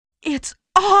It's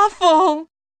awful.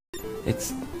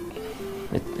 It's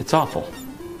awful.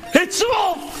 It's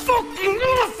all fucking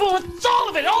awful. It's all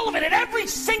of it, and every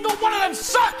single one of them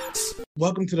sucks.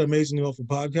 Welcome to the Amazingly Awful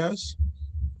podcast.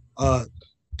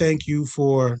 Thank you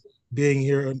for being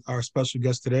here, our special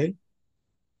guest today,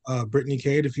 Brittany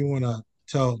Cade. If you want to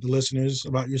tell the listeners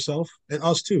about yourself and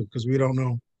us too, because we don't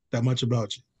know that much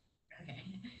about you.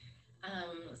 Okay.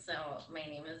 So my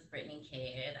name is Brittany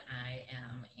Cade. I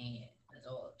am an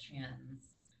adult trans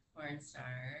porn star,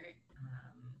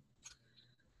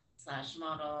 slash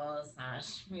model,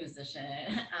 slash musician.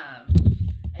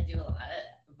 I do a lot,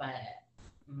 but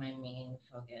my main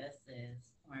focus is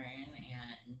porn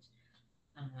and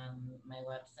my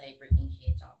website,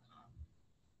 BrittanyCade.com.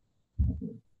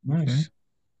 Nice. Okay.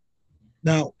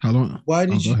 Now, How long? why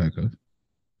did you? Go ahead, cuz.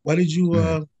 Why did you Go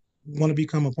ahead. want to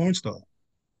become a porn star?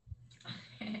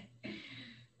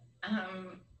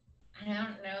 I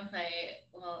don't know if I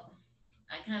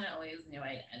kind of always knew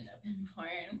I'd end up in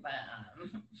porn, but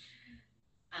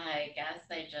I guess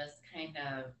I just kind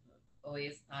of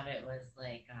always thought it was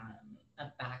like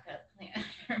a backup plan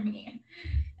for me.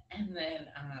 And then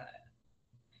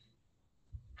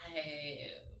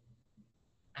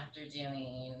after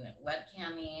doing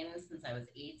webcamming since I was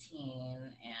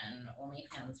 18 and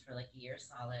OnlyFans for like a year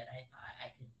solid, I thought I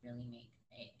could really make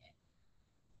a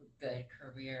good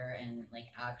career and like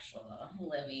actual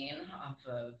living off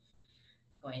of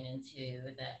going into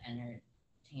the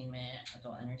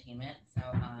adult entertainment. So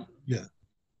Yeah.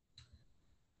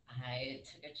 I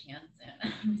took a chance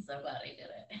and I'm so glad I did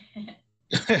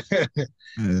it. Yeah,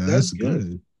 That's that's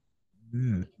good.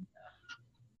 Yeah.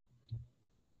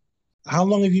 How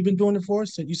long have you been doing it for?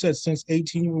 So you said since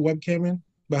 18 you were webcamming,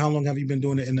 but how long have you been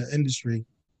doing it in the industry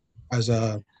as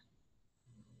a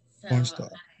porn So star?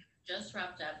 I just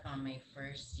wrapped up on my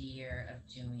first year of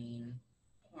doing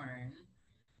porn.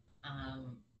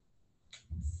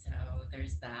 So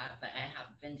there's that, but I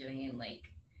have been doing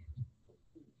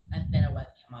I've been a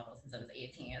webcam model since I was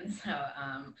 18. So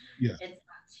Yeah. it's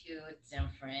not too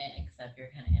different except you're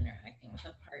kind of interacting with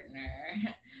a partner.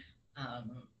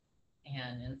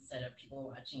 And instead of people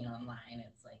watching online,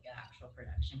 it's like an actual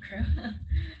production crew.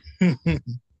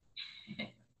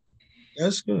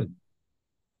 That's good.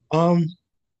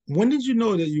 When did you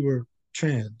know that you were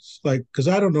trans? Like, because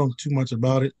I don't know too much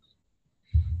about it.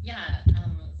 Yeah.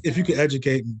 If you could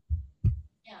educate me.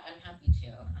 Yeah, I'm happy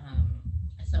to.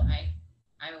 So I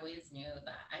always knew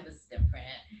that I was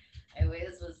different. I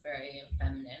always was very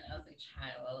feminine as a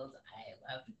child.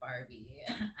 I loved Barbie.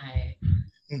 I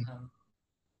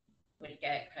would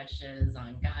get crushes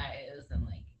on guys and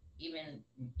like even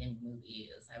in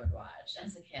movies I would watch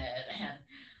as a kid, and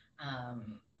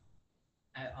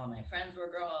all my friends were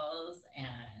girls,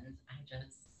 and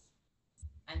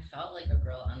I felt like a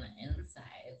girl on the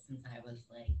inside since I was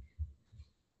like,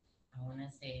 I want to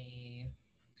say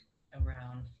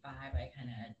around 5. I kind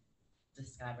of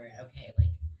discovered, okay,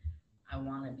 like I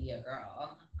want to be a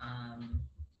girl,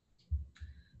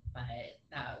 but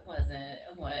that wasn't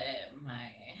what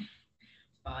my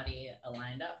body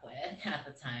aligned up with at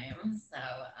the time. So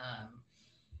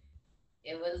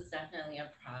it was definitely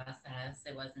a process.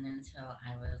 It wasn't until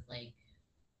I was like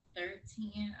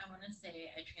 13, I want to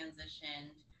say, I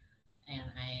transitioned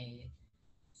and I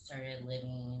started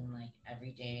living like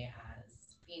every day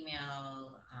as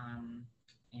female,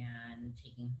 and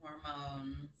taking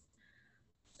hormones.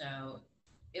 So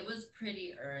it was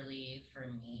pretty early for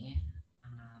me,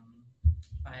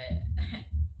 but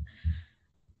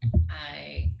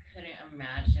I couldn't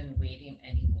imagine waiting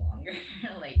any longer.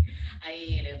 Like I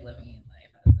hated living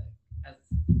life as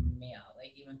male.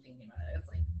 Like even thinking about it, it's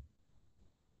like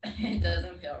it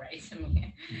doesn't feel right to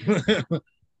me.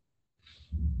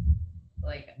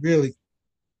 Like Really?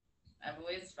 I've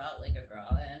always felt like a girl,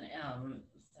 and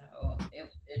so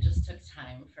it just took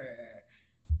time for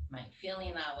my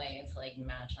feeling that way to like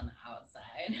match on the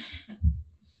outside.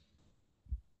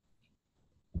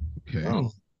 Okay.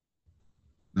 Oh,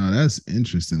 No, that's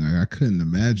interesting. Like I couldn't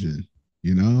imagine,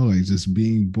 like just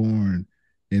being born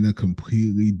in a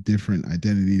completely different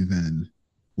identity than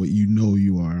what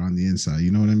you are on the inside.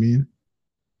 You know what I mean?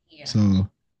 Yeah. So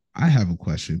I have a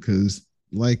question because,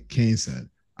 like Kane said,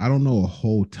 I don't know a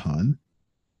whole ton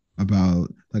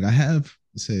about, like, I have,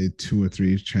 say, 2 or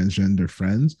 3 transgender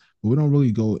friends, but we don't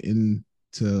really go into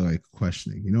like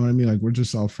questioning. You know what I mean? Like, we're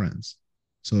just all friends.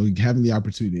 So having the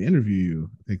opportunity to interview you,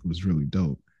 I think was really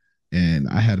dope. And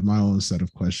I had my own set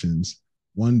of questions.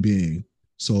 One being,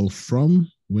 so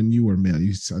from when you were male,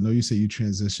 I know you say you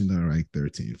transitioned at like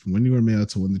 13. From when you were male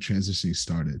to when the transitioning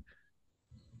started,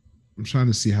 I'm trying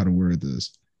to see how to word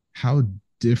this. How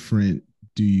different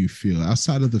do you feel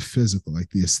outside of the physical, like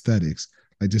the aesthetics,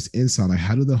 like just inside, like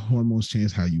how do the hormones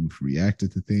change how you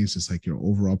reacted to things, just like your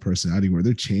overall personality? Were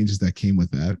there changes that came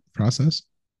with that process?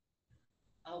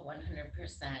 Oh,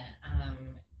 100%.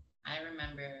 I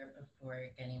remember before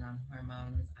getting on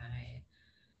hormones,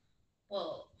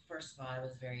 well, first of all, I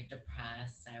was very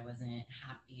depressed. I wasn't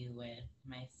happy with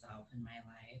myself and my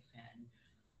life and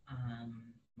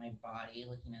my body.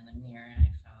 Looking in the mirror,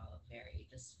 I felt very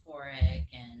dysphoric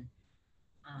and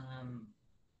um,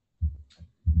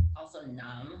 also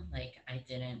numb. Like I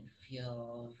didn't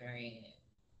feel very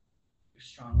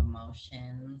strong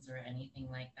emotions or anything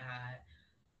like that.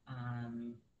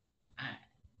 Um, I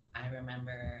I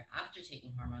remember after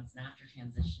taking hormones and after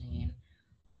transitioning,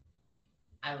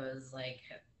 I was like,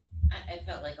 I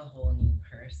felt like a whole new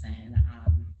person.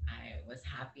 I was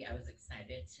happy. I was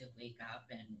excited to wake up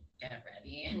and get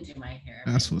ready and do my hair.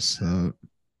 My That's what's up.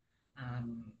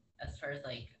 as far as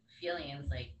like feelings,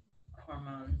 like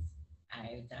hormones,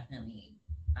 I definitely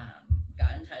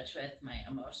got in touch with my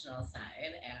emotional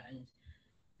side, and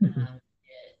it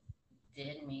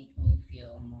did make me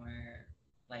feel more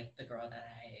like the girl that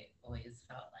I always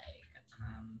felt like.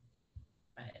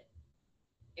 But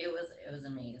it was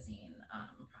amazing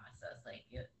process. Like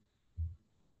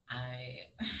I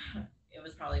it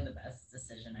was probably the best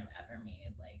decision I've ever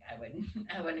made. Like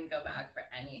I wouldn't go back for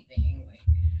anything. Like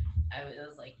it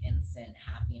was like instant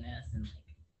happiness and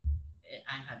like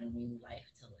I had a new life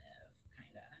to live,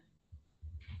 kind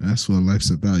of. That's what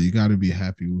life's about. You got to be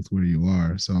happy with where you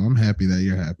are. So I'm happy that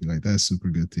you're happy. Like that's super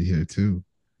good to hear too.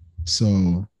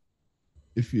 So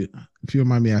if you don't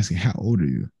mind me asking, how old are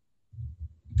you?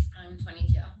 I'm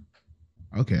 22.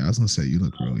 Okay, I was gonna say you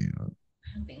look really young.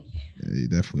 Thank you. Yeah, you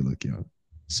definitely look young.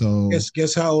 So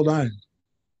Guess how old I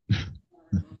am.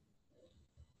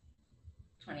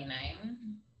 29.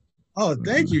 Oh,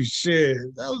 thank you. Shit,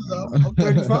 that was I'm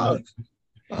 35. Me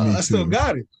I still too.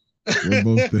 got it. We're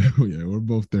both yeah, we're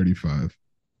both 35.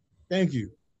 Thank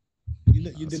you.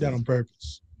 You did that on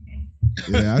purpose.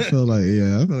 Yeah, I feel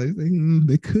like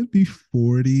they could be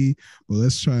 40, but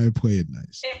let's try and play it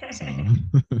nice. So,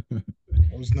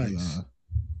 That was nice.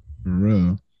 for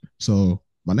real. So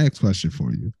my next question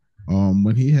for you,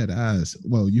 when he had asked,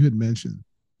 well, you had mentioned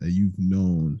that you've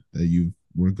known that you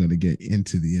were going to get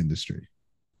into the industry,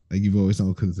 like you've always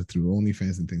known because through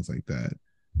OnlyFans and things like that.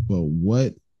 But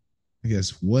what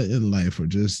in life, or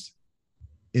just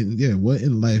what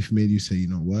in life made you say, you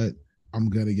know what, I'm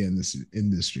gonna get in this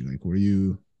industry? Like, were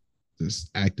you just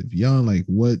active young? Like,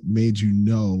 what made you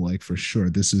know, like, for sure,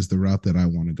 this is the route that I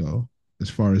want to go as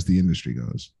far as the industry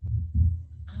goes?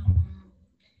 Um,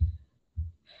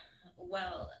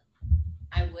 well,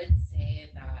 I would say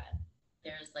that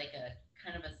there's like a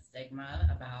kind of a stigma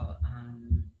about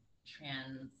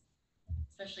trans,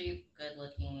 especially good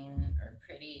looking or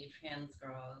pretty trans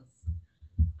girls.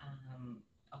 Um,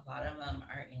 a lot of them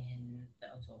are in the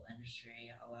adult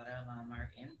industry, a lot of them are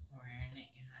in porn.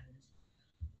 And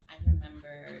I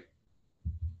remember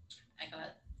I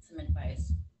got some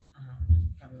advice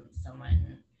from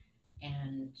someone,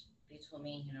 and they told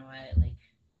me, you know what, like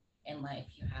in life,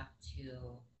 you have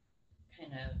to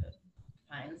kind of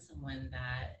find someone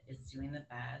that is doing the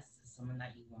best, someone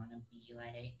that you want to be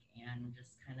like, and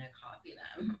just kind of copy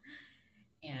them.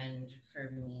 And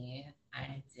for me,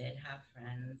 I did have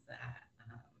friends that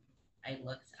I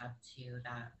looked up to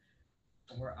that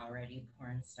were already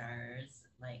porn stars,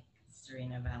 like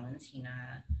Serena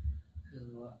Valentina,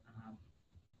 who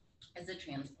is a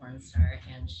trans porn star,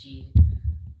 and she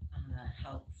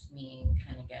helped me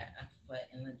kind of get a foot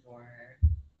in the door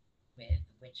with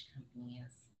which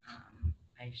companies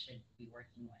I should be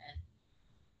working with.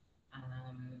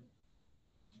 Um,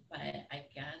 but I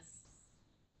guess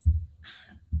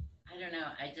I don't know.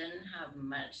 I didn't have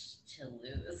much to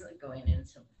lose going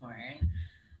into porn.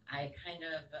 I kind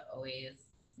of always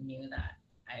knew that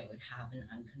I would have an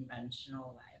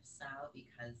unconventional lifestyle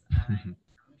because I'm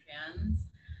trans.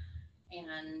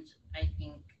 And I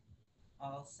think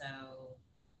also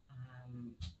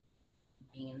um,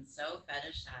 being so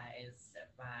fetishized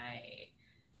by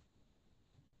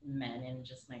men in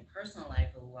just my personal life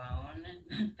alone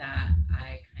that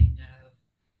I kind of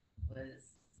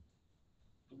was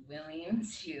willing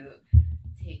to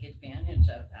take advantage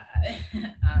of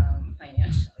that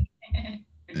financially.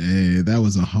 Hey, that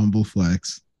was a humble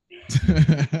flex.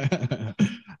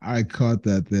 I caught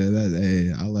that there. That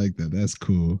hey, I like that. That's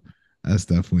cool. That's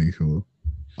definitely cool.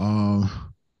 Um,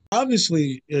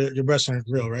 Obviously, your breasts aren't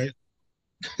real, right?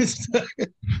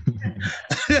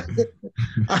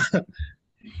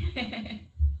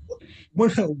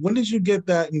 when did you get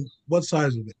that, and what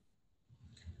size of it?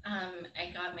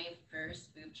 I got my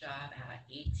first boob job at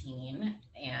 18,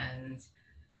 and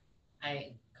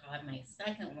I got my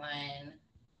second one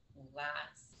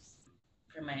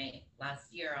for my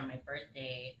last year on my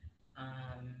birthday,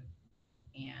 and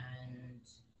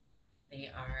they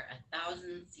are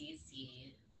 1,000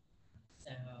 cc,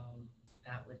 so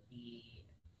that would be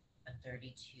a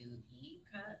 32E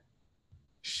cut.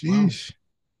 Sheesh.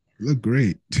 You look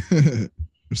great.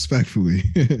 Respectfully.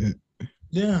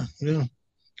 Yeah.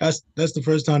 That's the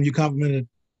first time you complimented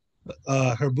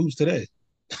her boobs today.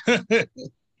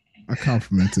 I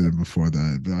complimented her before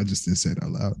that, but I just didn't say it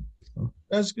out loud. So.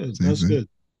 That's good. Same That's thing.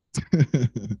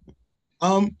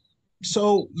 good.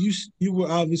 So you were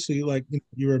obviously like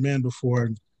you were a man before.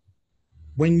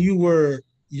 When you were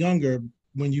younger,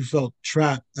 when you felt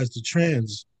trapped as the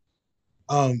trans,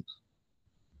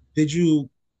 did you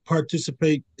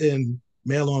participate in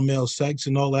male on male sex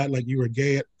and all that? Like you were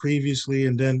gay previously,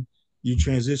 and then you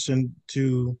transitioned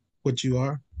to what you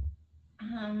are?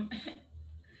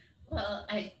 Well,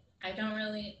 I don't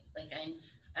really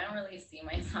I don't really see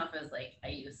myself as like I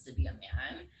used to be a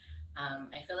man.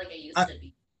 I feel like I used to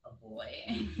be a boy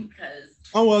because.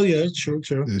 Oh well, yeah, true.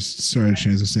 There's started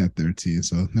transitioning at 13,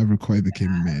 so never quite became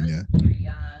a man yet. Very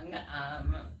young,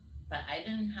 but I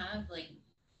didn't have like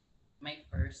my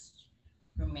first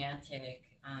romantic,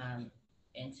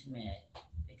 intimate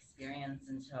experience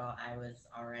until I was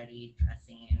already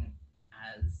dressing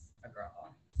as a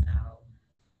girl. So,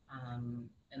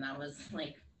 and that was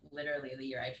like literally the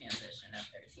year I transitioned at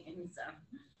 13. So.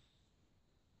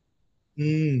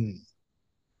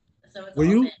 So it's Were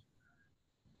you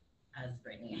as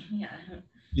Brittany? Yeah.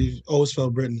 You always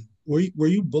felt Brittany. Were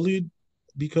you bullied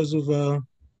because of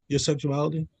your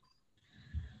sexuality?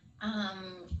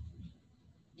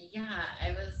 Yeah,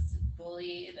 I was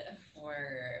bullied for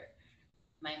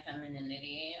my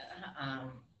femininity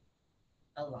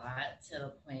a lot, to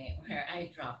the point where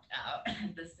I dropped out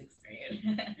at the 6th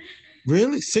grade.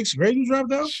 Really? 6th grade you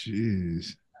dropped out?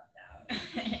 Jeez.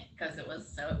 Because it was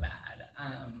so bad.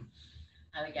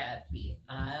 I would get beat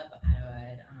up. I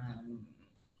would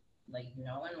like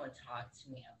no one would talk to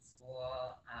me at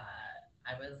school.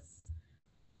 I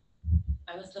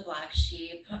was the black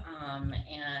sheep,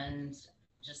 and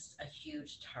just a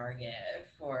huge target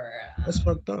for That's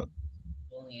fucked up.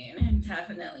 bullying,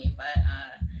 definitely. But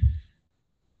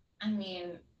I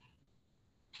mean,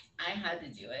 I had to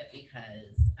do it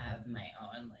because of my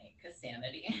own like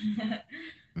sanity.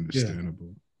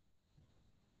 Understandable.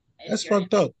 That's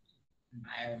fucked up.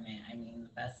 Environment. I mean, the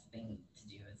best thing to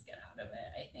do is get out of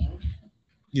it, I think.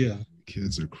 Yeah.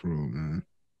 Kids are cruel, man.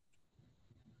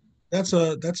 That's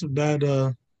a bad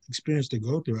experience to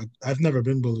go through. I've never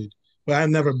been bullied, but I've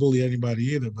never bullied anybody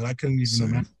either. But I couldn't even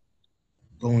imagine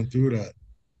going through that.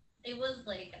 It was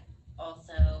like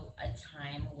also a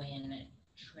time when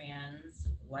trans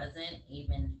wasn't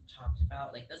even talked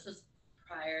about. Like this was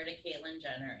prior to Caitlyn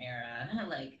Jenner era.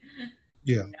 Like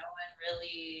yeah, no one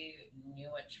really knew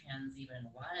what trans even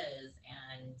was,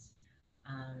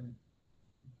 and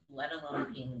let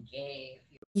alone being gay.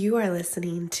 You are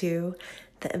listening to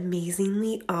the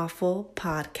Amazingly Awful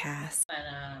podcast. But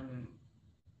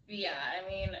yeah, I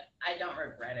mean, I don't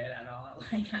regret it at all.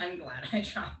 Like, I'm glad I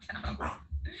dropped out.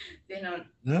 They don't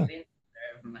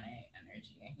deserve my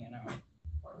energy, you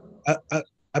know.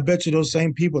 I bet you those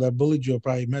same people that bullied you are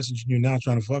probably messaging you now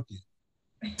trying to fuck you.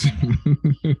 I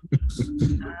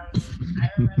remember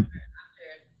after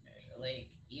like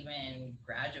even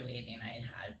graduating, I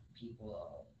had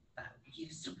people that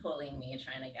used to bully me,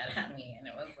 trying to get at me, and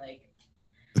it was like,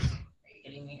 are you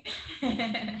kidding me?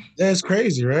 That's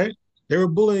crazy, right? They were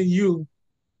bullying you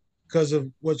because of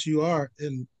what you are,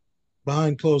 and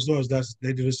behind closed doors,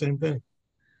 they do the same thing.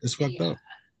 It's fucked up.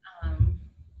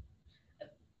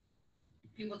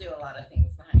 People do a lot of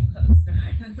things behind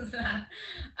closed doors.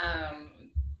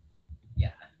 Yeah,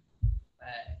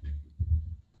 but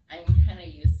I'm kind of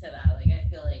used to that. Like, I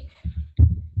feel like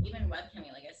even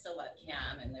webcamming, like I still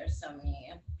webcam, and there's so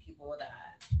many people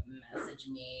that message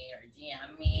me or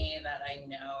DM me that I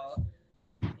know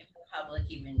if the public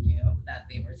even knew that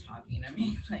they were talking to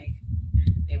me, like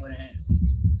they wouldn't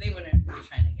be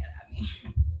trying to get at me.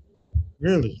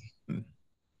 Really?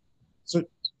 So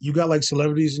you got like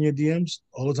celebrities in your DMs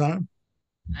all the time?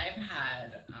 I've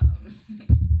had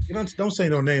you don't say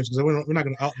no names because we're not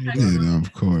gonna out you. Yeah, no,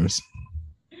 of course.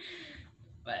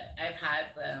 But I've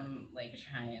had them like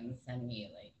try and send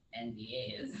me like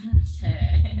NDAs and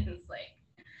shit. It's like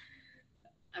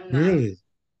I'm not really.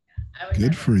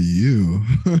 Good for you.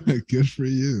 Good for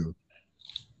you.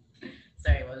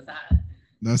 Sorry, what was that?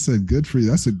 I said good for you.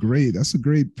 That's a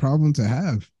great problem to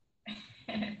have.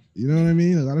 You know what I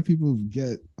mean? A lot of people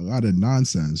get a lot of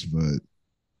nonsense, but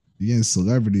being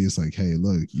celebrity is like, hey,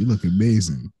 look, you look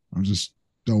amazing. I just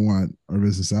don't want our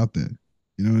business out there.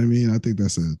 You know what I mean? I think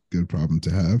that's a good problem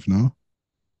to have. No.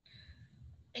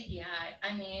 Yeah,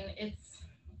 I mean,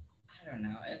 I don't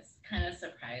know, it's kind of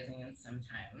surprising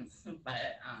sometimes,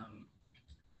 but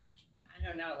I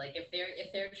don't know, like if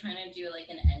they're trying to do like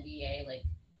an NDA, like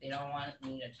they don't want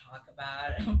me to talk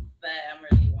about them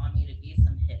or they want me to be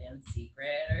some hidden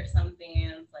secret or something.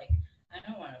 And it's like I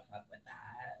don't want to fuck with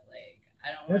that. Like I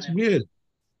don't want That's to be weird.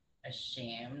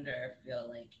 ashamed or feel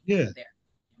like Yeah, they're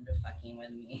ashamed of fucking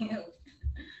with me.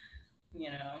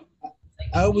 You know, it's like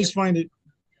I if you always find it.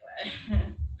 do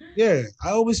it. Yeah,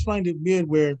 I always find it weird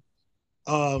where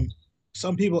um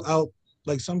some people out,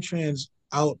 like some trans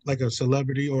out like a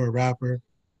celebrity or a rapper,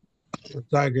 a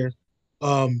tiger,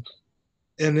 um,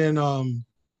 and then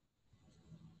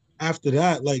after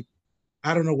that, like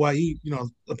I don't know why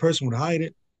the person would hide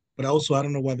it, but also I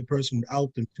don't know why the person would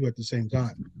out them too at the same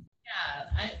time.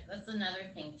 Yeah, that's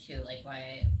another thing too. Like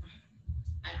why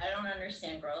I don't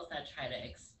understand girls that try to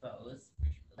expose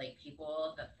like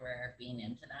people that for being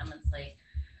into them. It's like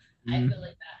I feel Mm,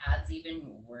 like that adds even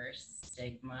worse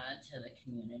stigma to the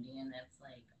community, and it's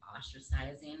like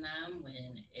ostracizing them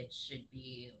when it should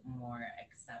be more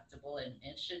acceptable, and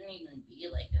it shouldn't even be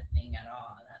like a thing at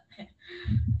all. That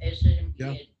it shouldn't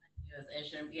Yeah, be. It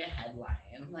shouldn't be a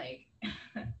headline. Like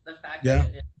the fact that yeah,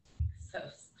 it is so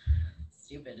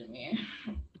stupid to me.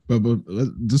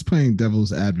 just playing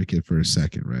devil's advocate for a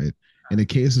second, right? In the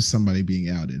case of somebody being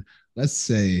outed, let's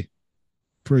say,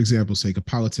 for example, sake, a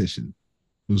politician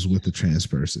who's with a trans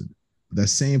person. That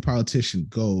same politician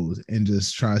goes and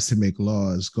just tries to make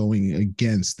laws going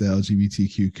against the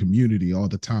LGBTQ community all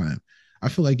the time. I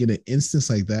feel like in an instance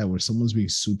like that, where someone's being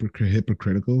super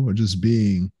hypocritical or just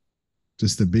being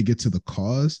just a bigot to the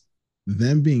cause,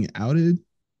 them being outed,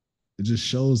 it just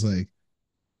shows like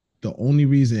the only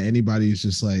reason anybody is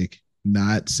just like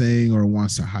not saying or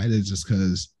wants to hide it just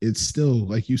because it's still,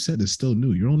 like you said, it's still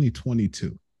new. You're only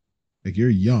 22, like you're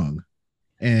young,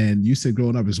 and you said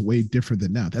growing up is way different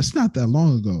than now. That's not that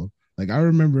long ago. Like I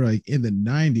remember like in the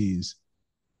 90s,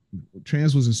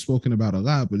 trans wasn't spoken about a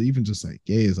lot, but even just like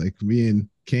gays, like me and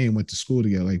Kane went to school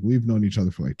together. Like we've known each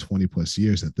other for like 20 plus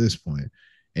years at this point.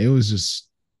 It was just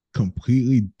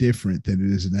completely different than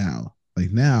it is now.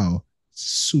 Like now,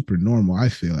 super normal, I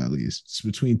feel at least. It's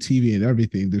between TV and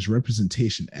everything. There's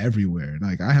representation everywhere. And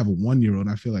like I have a 1 year old,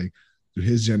 and I feel like through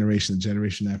his generation, the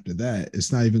generation after that,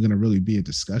 it's not even gonna really be a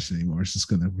discussion anymore.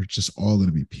 We're just all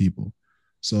gonna be people.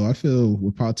 So I feel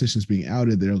with politicians being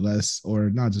outed, they're less, or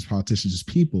not just politicians, just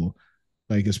people,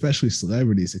 like especially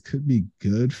celebrities, it could be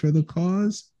good for the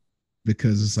cause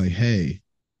because it's like, hey,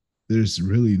 there's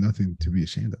really nothing to be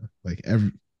ashamed of. Like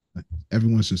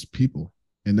everyone's just people.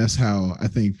 And that's how I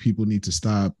think people need to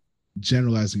stop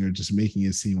generalizing or just making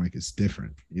it seem like it's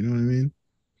different. You know what I mean?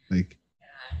 Like,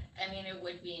 Yeah, I mean, it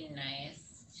would be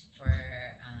nice for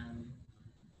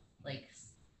like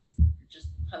just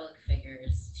public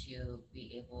figures to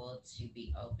be able to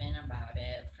be open about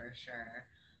it for sure.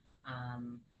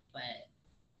 But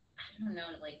I don't know,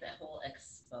 like that whole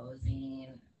exposing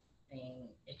thing,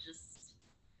 it just,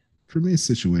 for me, it's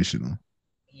situational.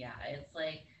 yeah, it's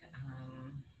like, I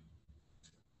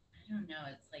don't know,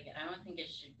 it's like, I don't think it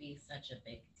should be such a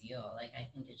big deal. Like, I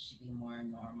think it should be more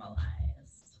normalized.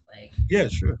 Like, yeah,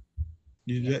 sure.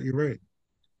 yeah, You're right.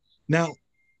 Now,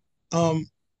 um,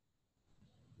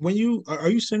 when are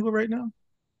you single right now?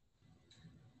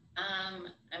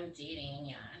 I'm dating,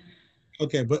 yeah.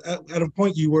 Okay, but at a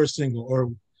point you were single, or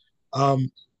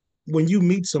um, when you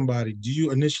meet somebody, do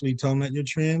you initially tell them that you're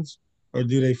trans, or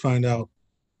do they find out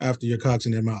after your cock's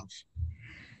in their mouth?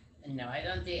 No, I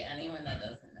don't date anyone that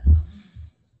doesn't know.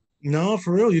 No,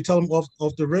 for real. You tell them off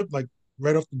the rip, like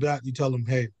right off the bat. You tell them,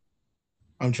 "Hey,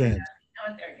 I'm Yeah, trans." I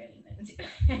know what they're getting into.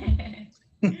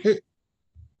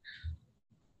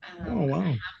 Oh I wow.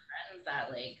 have friends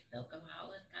that like they'll go out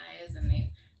with guys and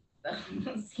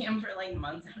they'll see them for like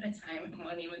months at a time and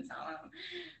won't even tell them.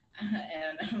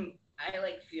 And I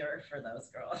like fear for those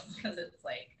girls because it's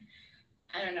like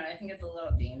I don't know. I think it's a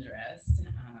little dangerous, and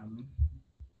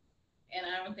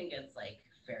I don't think it's like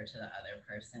fair to the other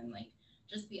person. Like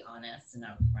just be honest and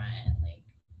upfront. Like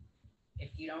if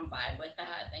you don't vibe with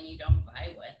that, then you don't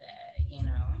vibe with it. You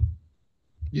know.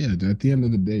 Yeah, at the end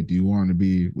of the day, do you want to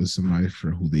be with somebody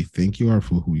for who they think you are,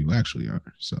 for who you actually are?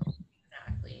 So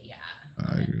Exactly. Yeah.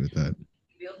 I And agree with that.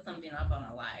 build something up on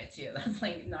a lie too. That's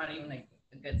like not even a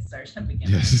good start to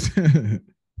begin with. Yes.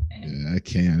 Yeah, I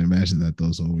can't imagine that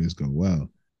those always go well.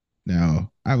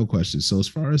 Now, I have a question. So, as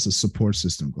far as the support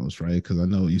system goes, right? Because I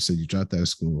know you said you dropped out of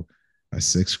school by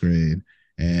sixth grade.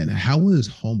 And how was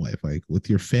home life like with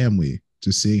your family?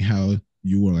 just seeing how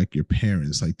you were like your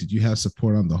parents? Like, did you have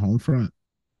support on the home front?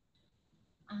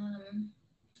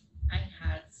 I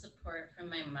had support from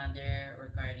my mother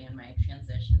regarding my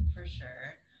transition for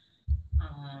sure.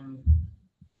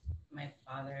 My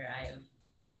father,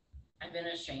 I've been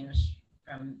estranged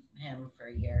from him for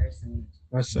years, and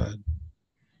That's sad.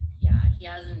 yeah, he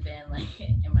hasn't been like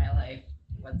in my life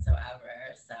whatsoever.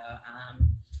 So,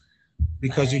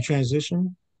 Because you but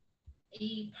transitioned?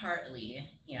 he partly,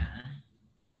 yeah,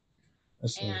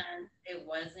 That's sad. and it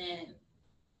wasn't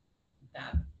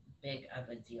that big of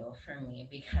a deal for me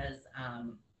because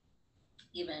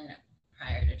even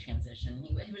prior to transition,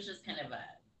 he was just kind of a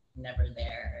never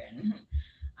there. And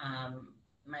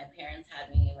my parents had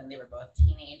me when they were both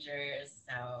teenagers.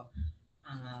 So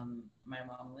my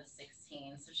mom was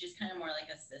 16. So she's kind of more like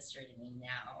a sister to me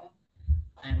now.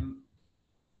 I'm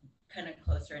kind of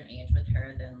closer in age with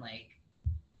her than like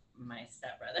my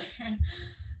stepbrother.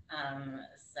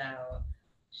 So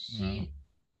Wow.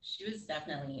 she was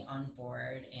definitely on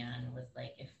board and was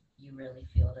like, if you really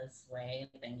feel this way,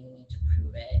 then you need to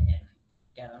prove it and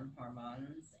get on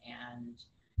hormones and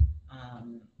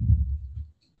um,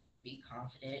 be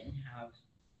confident and have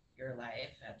your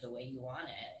life the way you want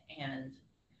it. And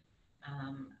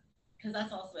because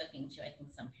that's also a thing too. I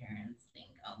think some parents think,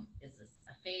 is this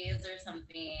a phase or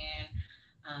something?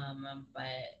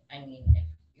 But I mean, if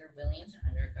you're willing to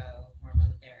undergo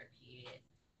hormone therapy,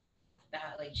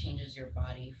 that like changes your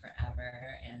body forever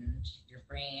and your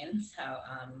brain. So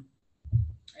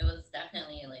it was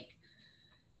definitely like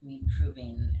me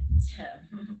proving to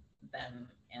them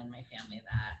and my family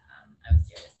that I was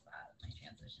serious about my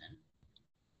transition.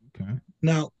 Okay.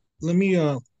 Now, let me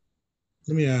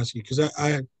ask you, because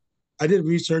I did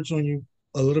research on you,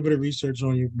 a little bit of research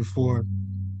on you before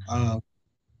uh,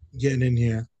 getting in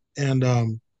here, and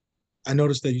I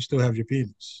noticed that you still have your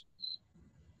penis.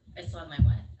 I still have my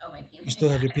what? Oh, my You penis. still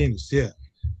have Yeah. your penis, yeah.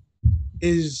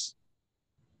 Is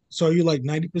so? Are you like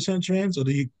 90% trans, or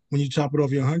do you when you chop it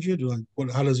off your 100, or like what?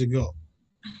 How does it go?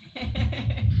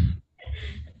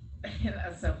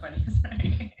 That's so funny.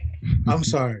 Sorry. I'm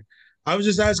sorry. I was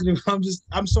just asking.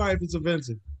 I'm sorry if it's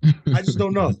offensive. I just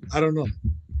don't know. I don't know.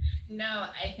 No,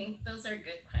 I think those are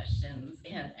good questions,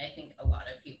 and I think a lot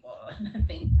of people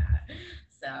think that.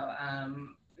 So,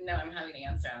 no, I'm happy to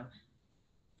answer them.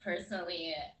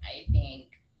 Personally, I think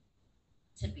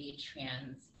to be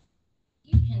trans,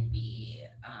 you can be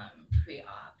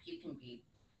pre-op, you can be,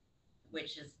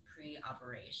 which is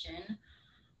pre-operation,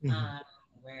 Mhm. um,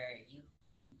 where you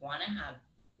want to have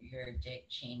your dick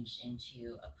changed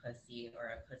into a pussy or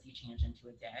a pussy changed into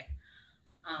a dick.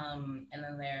 And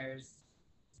then there's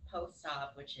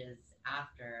post-op, which is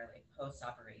after, like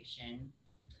post-operation,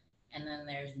 and then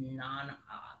there's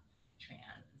non-op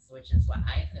trans, which is what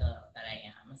I feel that I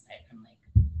am, aside from like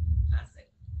plastic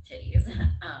titties,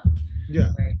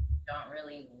 Yeah, where you don't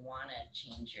really want to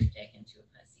change your dick into a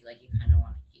pussy, like you kind of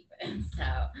want to keep it.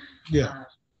 So yeah, um,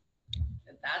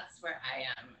 that's where I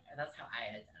am. That's how I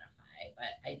identify.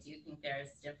 But I do think there's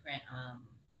different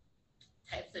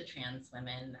types of trans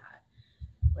women that,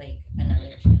 like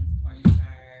another trans porn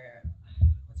star,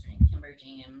 what's her name, Kimber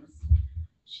James.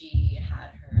 She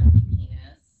had her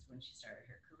penis when she started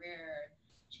her career,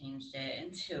 changed it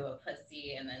into a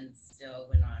pussy, and then still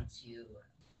went on to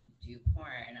do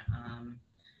porn.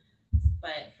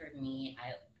 But for me,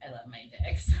 I love my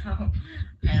dick, so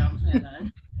I don't plan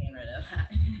on getting rid of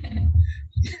that.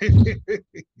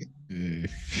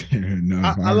 Fair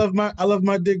enough. I love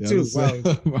my dick Yeah, too. Wow.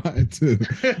 mine too.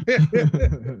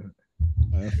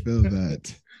 I feel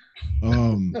that.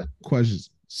 Questions.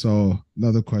 So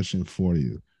another question for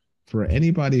you. For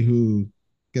anybody who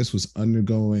I guess was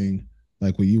undergoing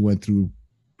like what you went through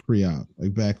pre-op,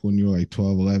 like back when you were like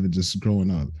 12, 11, just growing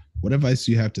up, what advice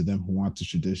do you have to them who want to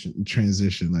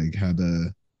transition, like how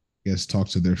to I guess talk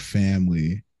to their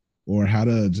family or how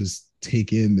to just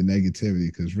take in the negativity?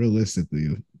 Because realistically,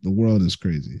 the world is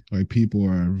crazy. Like people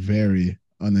are very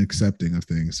unaccepting of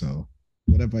things. So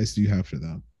what advice do you have for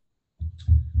them?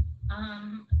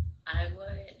 um, I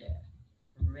would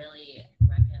really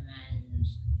recommend,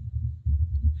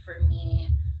 for me,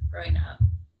 growing up,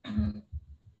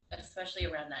 especially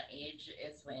around that age,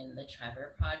 is when the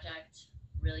Trevor Project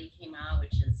really came out,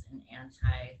 which is an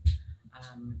anti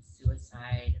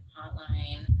suicide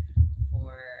hotline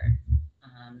for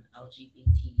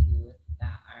LGBT youth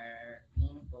that are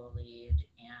being bullied.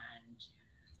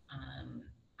 And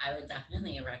I would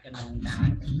definitely recommend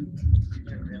that if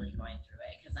you're really going through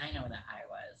it, because I know that I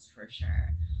was for sure.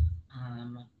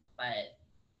 But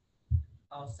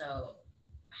also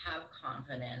have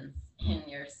confidence in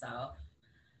yourself,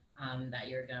 that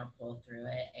you're going to pull through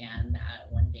it and that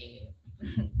one day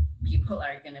people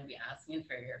are gonna be asking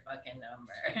for your fucking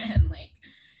number, and like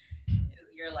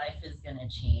your life is gonna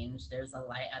change. There's a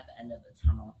light at the end of the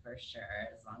tunnel for sure,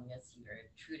 as long as you're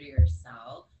true to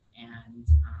yourself and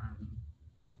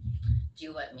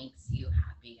do what makes you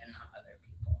happy and not other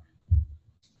people.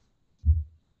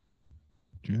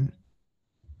 Okay.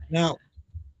 Now,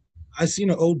 I seen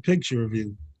an old picture of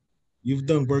you. You've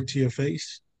done work to your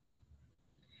face.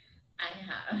 I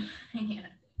have. Yeah.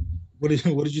 What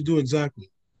did you do exactly?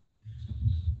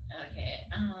 Okay.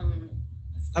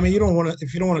 I mean, you don't want to.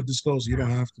 If you don't want to disclose, you don't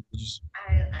have to. Just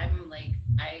I'm like,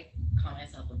 I call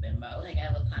myself a bimbo. Like, I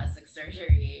have a plastic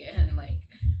surgery and like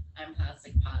I'm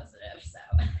plastic positive.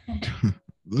 So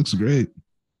Looks great.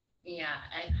 yeah,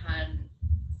 I've had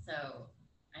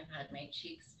my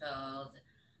cheeks filled.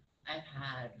 I've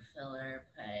had filler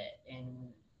put in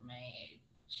my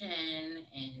chin,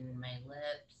 in my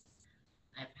lips.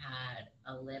 I've had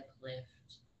a lip lift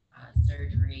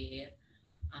surgery.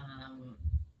 Um,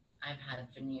 I've had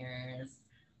veneers.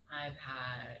 I've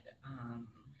had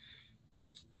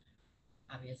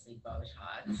obviously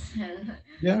Botox,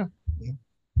 yeah.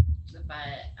 but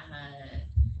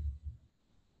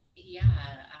yeah,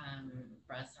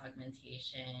 breast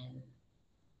augmentation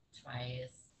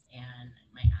twice, and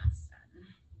my ass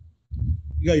done.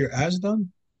 You got your ass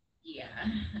done? Yeah,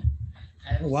 Oh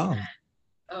I've wow, spent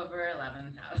over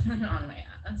 11,000 on my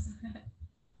ass.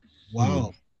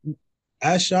 wow.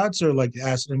 Ass shots or like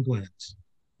ass implants?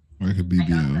 Or like a I got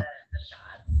BBL. the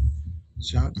shots.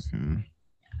 Shots. Okay.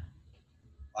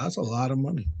 That's a lot of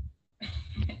money.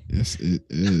 Yes, it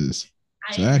is.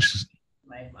 So I actually,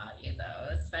 my body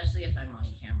though, especially if I'm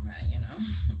on camera, you know.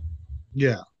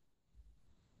 Yeah.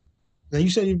 Now you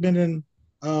said you've been in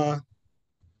uh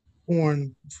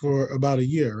porn for about a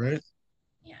year, right?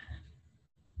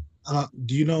 Yeah.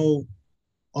 Do you know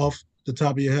off the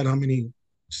top of your head how many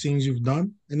scenes you've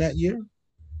done in that year?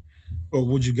 Or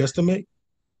would you guesstimate?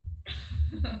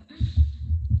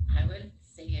 I would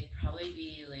say it'd probably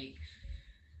be like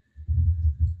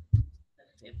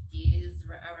the 50s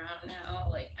around now.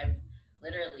 Like I've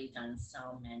literally done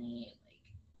so many.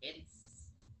 Like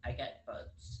I get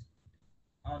booked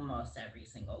almost every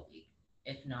single week,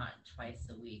 if not twice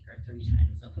a week or 3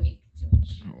 times a week doing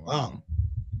shoots. oh, Wow.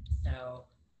 So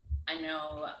I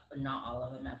know not all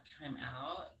of them have come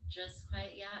out just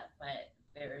quite yet, but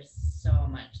there's so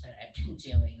much that I've been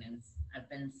doing, and I've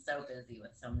been so busy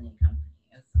with so many companies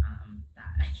that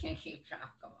I can't keep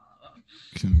track of all of them.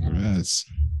 congrats.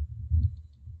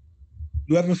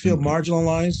 You ever feel Congrats.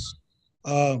 marginalized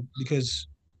because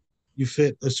you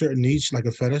fit a certain niche, like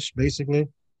a fetish, basically?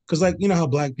 Because like you know how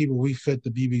black people we fit the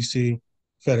BBC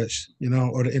fetish, you know,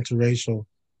 or the interracial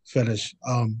fetish.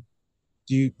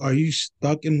 Are you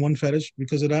stuck in one fetish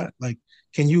because of that? Like,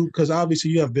 can you? Because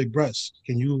obviously you have big breasts.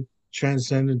 Can you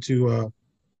transcend into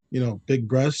big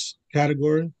breasts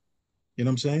category? You know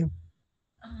what I'm saying?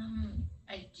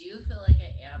 I do feel like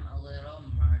I am a little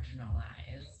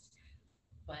marginalized,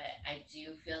 but I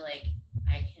do feel like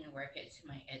I can work it to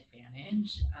my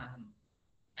advantage.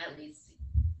 At least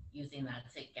using that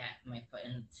to get my foot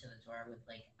into the door with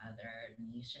like other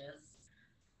niches,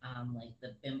 like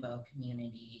the bimbo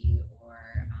community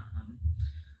or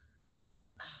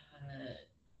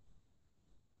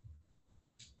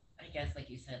I guess like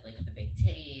you said, like the big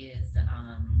titties.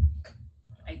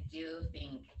 I do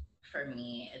think for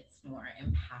me it's more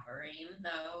empowering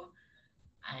though.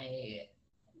 I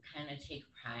kind of take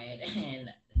pride in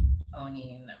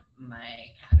owning my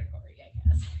category, I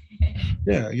guess.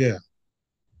 Yeah, yeah.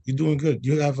 You're doing good.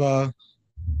 You have a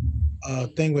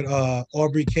thing with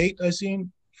Aubrey Kate I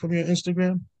seen from your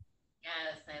Instagram.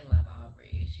 Yes, I love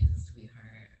Aubrey. She's a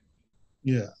sweetheart.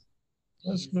 Yeah,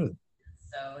 that's She's good.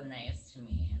 so nice to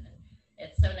me, and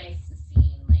it's so nice to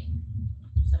see like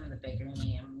some of the bigger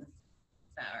names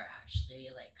that are actually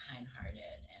like kind-hearted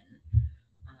and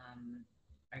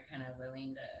are kind of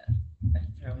willing to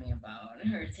throw me a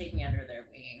bone or take me under their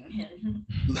wing.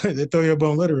 They throw your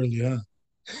bone literally, huh?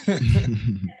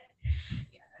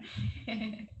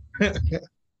 Yeah.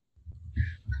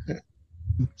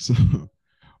 So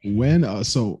when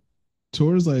so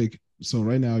towards like so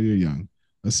right now you're young.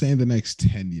 Let's say in the next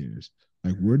 10 years,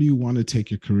 like where do you want to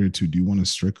take your career to? Do you want to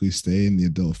strictly stay in the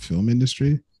adult film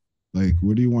industry? Like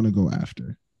where do you want to go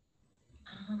after?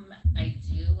 I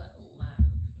do love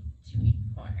doing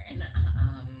porn.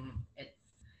 It's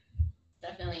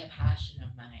definitely a passion of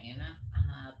mine,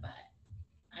 but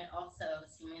I also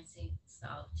see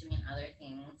myself doing other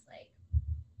things like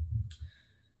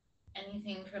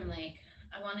anything from like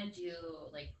I want to do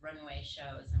like runway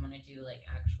shows. I want to do like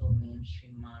actual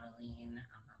mainstream modeling.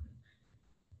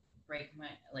 Break my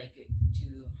like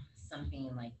do something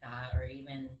like that, or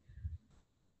even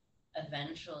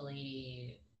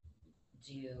eventually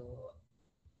do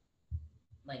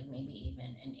like maybe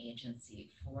even an agency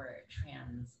for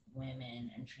trans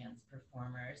women and trans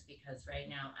performers, because right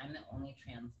now I'm the only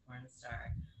trans porn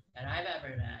star that I've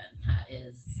ever met that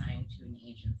is signed to an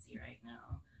agency right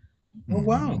now. Oh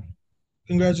wow!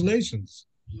 Congratulations.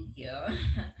 Thank you.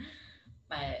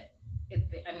 But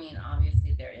I mean,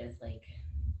 obviously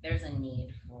there's a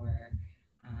need for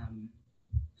um,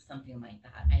 something like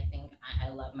that. I think I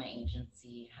love my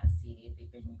agency, Hesse.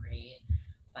 They've been great,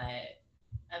 but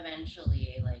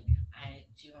eventually, like I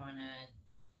do want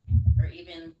to, or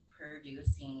even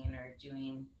producing or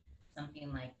doing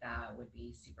something like that would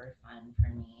be super fun for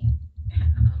me.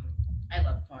 Um, I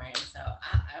love porn, so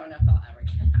I don't know if I'll ever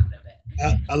get out of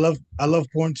it. I love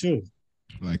porn too.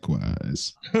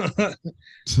 Likewise.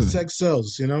 Sex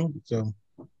sells, you know. So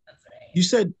That's right. you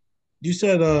said you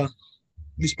spent $11,000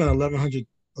 on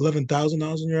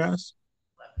your ass.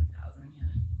 11,000, yeah.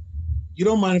 You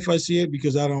don't mind if I see it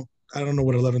because I don't know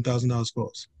what $11,000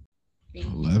 costs. Thank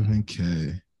you.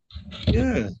 11K.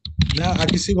 Yeah. Now I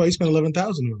can see why you spent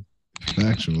 11,000.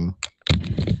 Factual.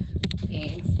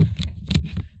 Thanks.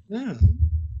 Yeah.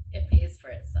 It pays for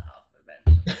itself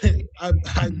eventually.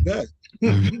 I bet.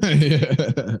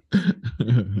 Yeah.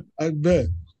 I bet.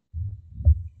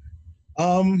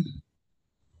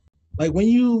 Like when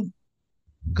you,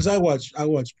 because I watch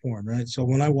porn, right? So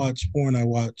when I watch porn, I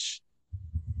watch,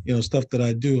 stuff that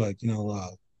I do, like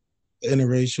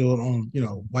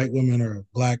interracial, white women or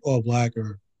all black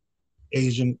or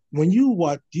Asian. When you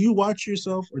watch, do you watch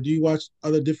yourself or do you watch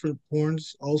other different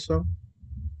porns also?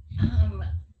 Um,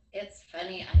 it's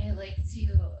funny. I like to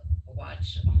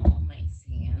watch all my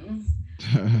scenes.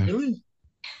 Really?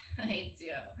 I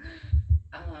do.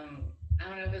 I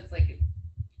don't know if it's like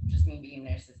just me being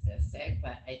narcissistic,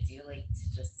 but I do like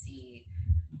to just see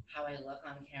how I look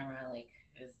on camera. Like,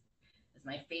 is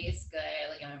my face good?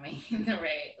 Like, am I making the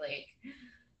right like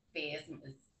face?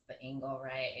 Is the angle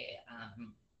right?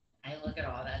 I look at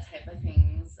all that type of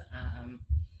things.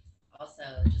 Also,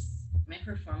 just my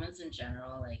performance in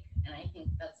general. Like, and I think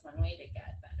that's one way to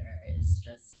get better is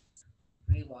just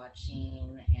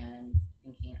rewatching and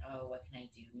thinking, oh, what can I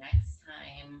do next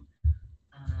time?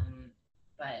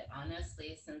 But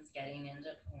honestly, since getting into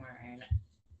porn,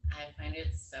 I find it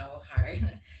so hard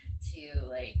to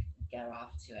like get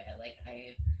off to it. Like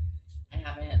I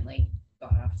haven't like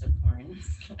got off to porn.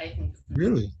 I think since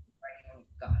Really?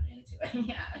 I got into it.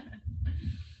 Yeah.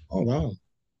 Oh wow.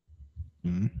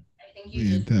 Mhm. I think you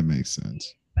Yeah, just that makes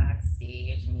sense.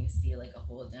 backstage and you see like a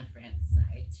whole different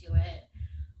side to it.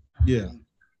 Yeah.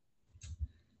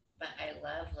 But I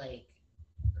love like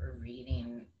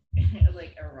reading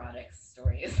like erotic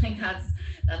stories. Like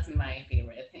that's my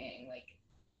favorite thing. Like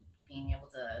being able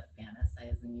to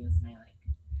fantasize and use my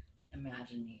like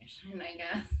imagination, I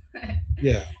guess.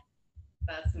 Yeah.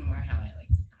 That's more how I like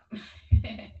to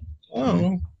come.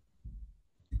 Oh,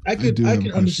 I do I have a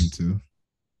can question understand too.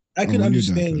 I Oh, can when you're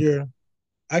done, understand Chris.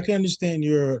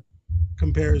 your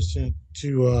comparison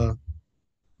to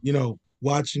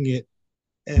watching it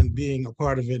and being a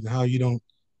part of it and how you don't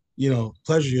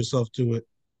pleasure yourself to it.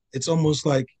 It's almost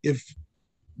like if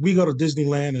we go to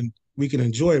Disneyland and we can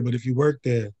enjoy it, but if you work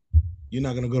there, you're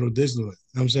not gonna go to Disneyland. You know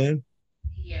what I'm saying?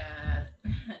 Yeah,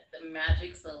 the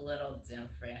magic's a little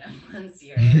different once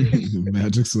you're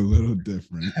Magic's a little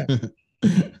different.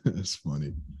 That's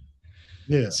funny.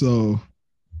 Yeah. So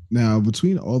now,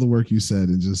 between all the work you said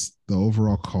and just the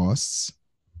overall costs,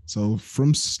 so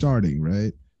from starting,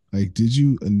 right? Like, did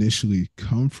you initially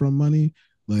come from money?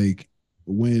 Like,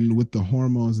 when with the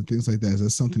hormones and things like that, is that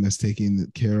something that's taken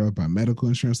care of by medical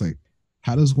insurance? Like,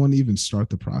 how does one even start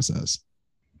the process?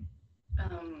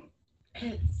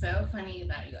 it's so funny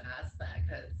that you asked that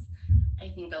because I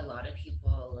think a lot of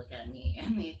people look at me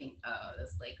and they think, oh,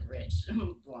 this like rich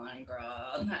blonde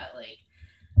girl that like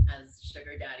has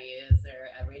sugar daddies or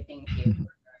everything paid for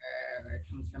her or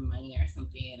comes from money or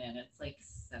something. And it's like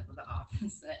so the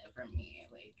opposite for me.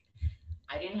 Like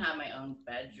I didn't have my own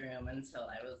bedroom until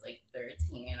I was like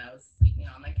 13. I was sleeping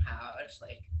on the couch.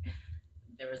 Like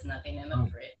there was nothing in the Oh,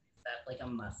 fridge except like a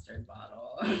mustard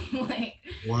bottle. Like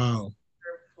wow.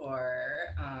 for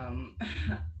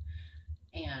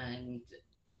and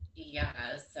yeah,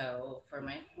 so for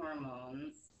my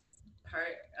hormones,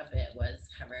 part of it was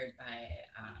covered by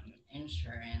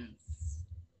insurance.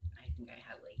 I think I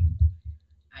had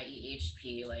like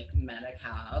IEHP, like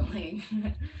Medi-Cal,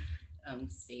 like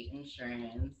state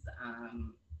insurance,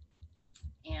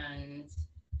 and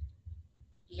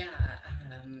yeah,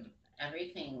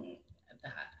 everything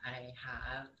that I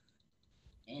have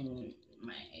in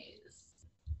my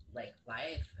like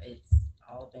life, it's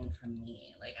all been from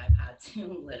me. Like I've had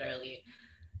to literally,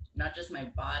 not just my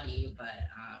body, but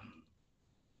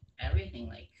everything.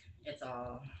 Like it's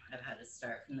all, I've had to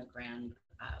start from the ground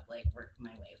up, like work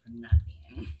my way from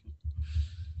nothing.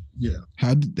 Yeah.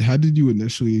 How did you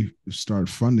initially start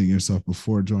funding yourself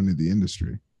before joining the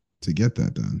industry to get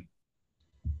that done?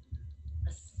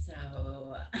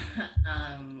 So,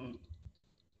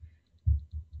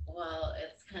 well,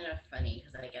 it's kind of funny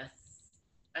because I guess,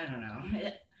 I don't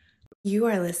know. You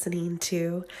are listening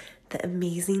to the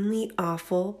Amazingly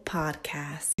Awful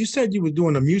podcast. You said you were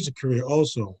doing a music career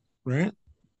also, right?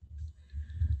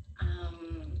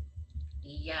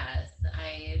 Yes,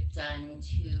 I've done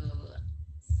 2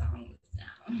 songs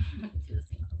now, 2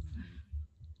 singles.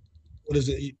 What is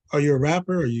it? Are you a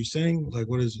rapper? Are you sing? Like,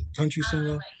 what is it? Country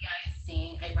singer? Yeah, I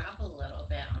sing. I rap a little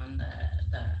bit on the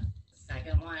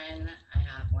second one. I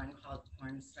have one called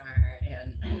Porn Star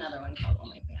and another one called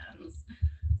OnlyFans.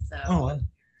 So Oh,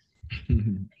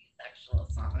 sexual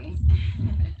songs.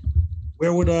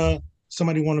 where would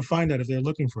somebody want to find that if they're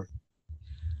looking for it?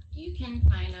 You can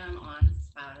find them on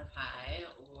Spotify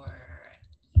or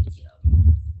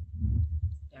YouTube.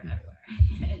 They're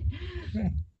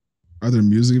everywhere. Are there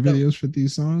music videos for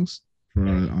these songs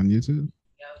on YouTube?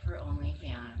 Go for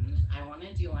OnlyFans. I want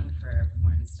to do one for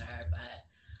Porn Star, but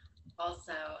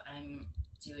also I'm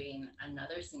doing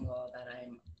another single that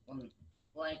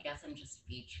well, I guess I'm just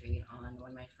featuring on one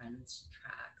of my friend's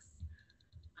tracks,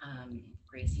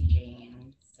 Gracie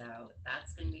Jane. So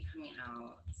that's going to be coming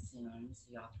out soon,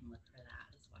 so y'all can look for that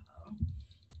as well.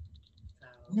 So,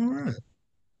 All right.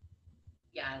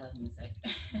 yeah, I love music.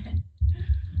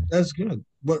 That's good.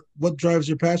 What drives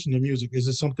your passion to music? Is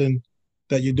it something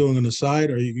that you're doing on the side,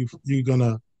 or you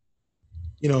gonna,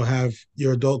 have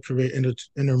your adult career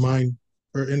intertwined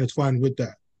with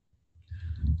that?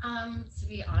 To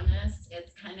be honest,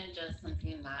 it's kind of just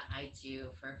something that I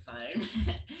do for fun.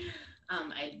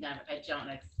 I don't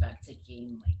expect to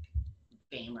gain like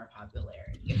fame or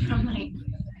popularity from my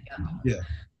music at all. Yeah.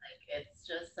 Like it's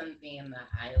just something that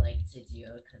I like to do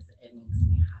because it makes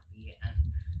me happy, and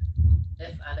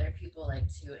if other people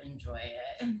like to enjoy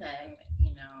it, then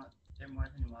they're more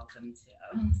than welcome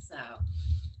to. So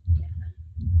yeah.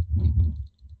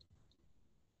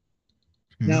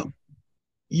 Now,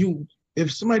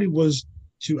 if somebody was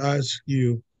to ask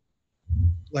you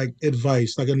like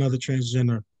advice, like another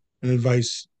transgender, an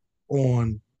advice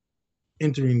on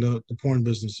entering the porn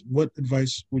business, what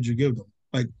advice would you give them?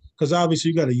 Like, because obviously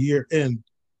you got a year in,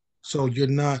 so you're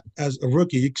not as a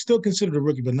rookie. You're still considered a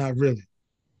rookie, but not really.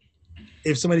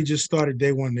 If somebody just started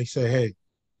day one, they say, "Hey,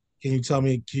 can you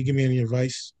give me any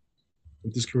advice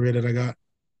with this career that I got?"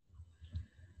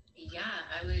 Yeah,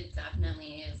 I would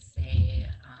definitely say,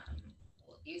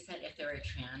 you said if they were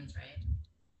trans, right?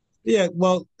 Yeah,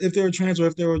 well, if they were trans or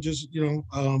if they were just,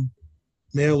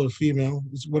 male or female,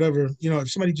 it's whatever.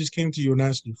 If somebody just came to you and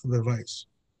asked you for advice,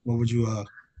 what would you? I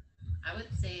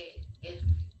would say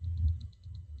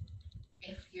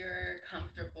if you're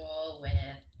comfortable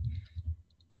with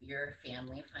your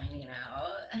family finding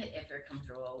out, if you're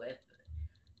comfortable with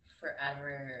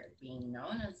forever being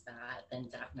known as that, then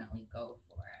definitely go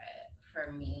for it.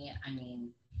 For me, I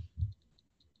mean,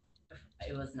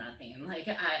 it was nothing. Like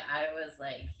I was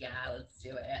like, yeah, let's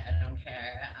do it. I don't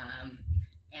care.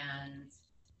 And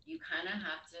you kind of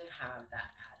have to have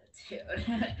that attitude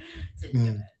to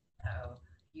do it. So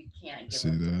you can't give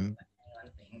up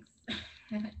what anyone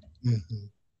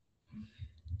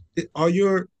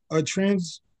thinks. Are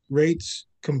trans rates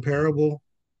comparable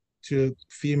to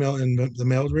female and the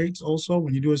male rates also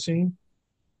when you do a scene?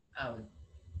 Oh,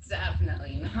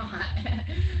 definitely not.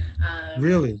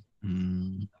 Really? Oh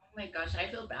my gosh, I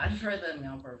feel bad for the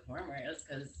male performers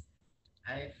because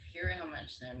I hear how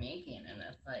much they're making, and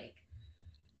it's like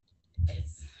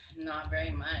it's not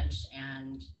very much.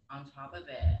 And on top of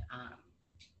it,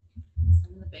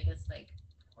 some of the biggest like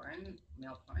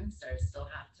male porn stars still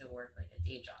have to work like a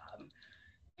day job,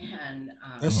 and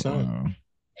That's sad.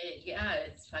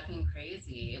 It's fucking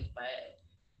crazy. But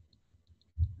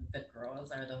the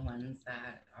girls are the ones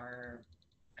that are,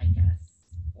 I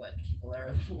guess, what people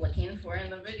are looking for in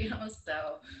the videos.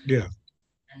 So yeah,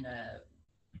 and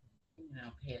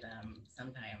pay them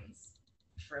sometimes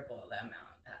triple the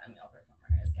amount that a male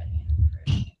performer is getting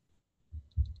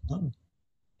for. Oh.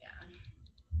 Yeah.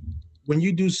 When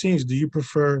you do scenes, do you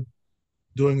prefer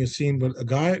doing a scene with a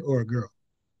guy or a girl?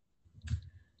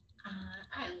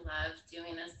 I love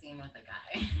doing a scene with a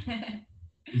guy.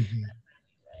 Mm-hmm.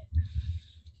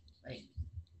 Like,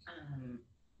 I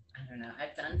don't know.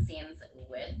 I've done scenes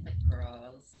with the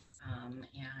girls,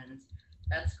 and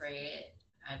that's great.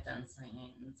 I've done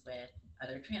scenes with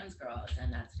other trans girls,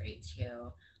 and that's great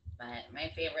too. But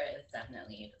my favorite is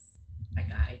definitely just a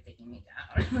guy taking me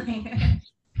down.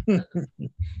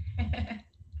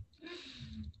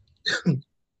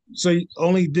 So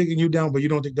only digging you down, but you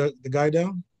don't dig the guy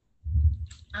down?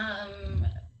 Well,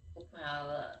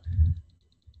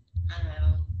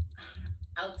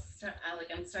 I'll,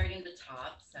 I'm starting the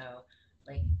top, so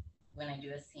like when I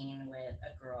do a scene with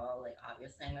a girl, like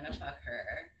obviously I'm gonna fuck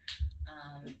her.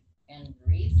 And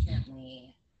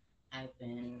recently I've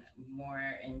been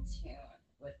more in tune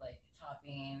with like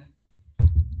topping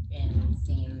in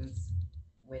scenes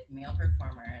with male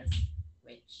performers,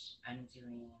 which I'm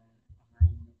doing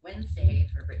on Wednesday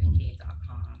for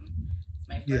BrittanyK.com. It's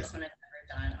my first one I've ever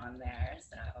done on there,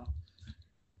 so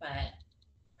but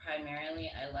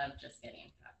primarily I love just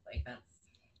getting fucked. Like that's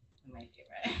my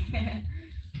favorite.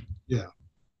 Yeah.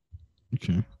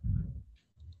 Okay.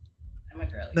 I'm a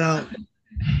girly. Now,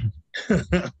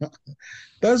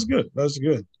 that's good. That's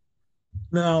good.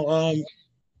 Now,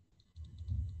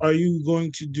 are you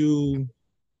going to do?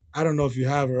 I don't know if you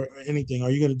have or anything.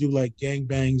 Are you going to do like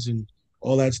gangbangs and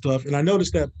all that stuff? And I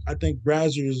noticed that I think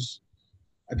Brazzers,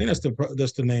 I think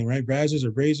that's the name, right? Brazzers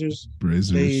or Brazers.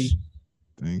 Brazzers.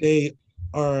 They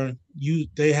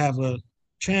they have a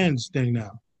trans thing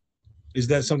now. Is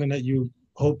that something that you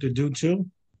hope to do too?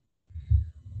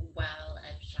 Well,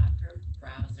 I've shot for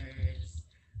Browsers,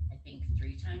 I think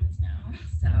 3 times now.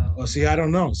 So. Oh, see, I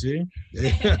don't know. See.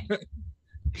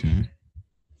 Okay.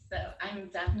 So I'm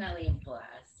definitely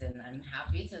blessed, and I'm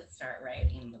happy to start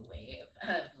riding the wave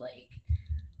of like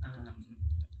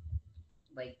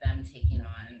them taking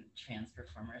on trans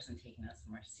performers and taking us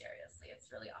more seriously.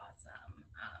 It's really awesome.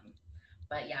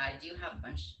 But yeah, I do have a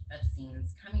bunch of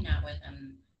scenes coming out with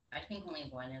them. I think only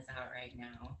one is out right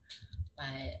now.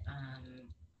 But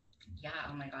yeah,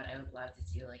 oh my god, I would love to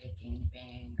do like a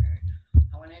gangbang, or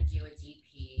I want to do a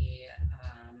DP,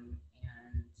 and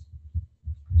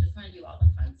just want to do all the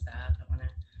fun stuff. I want to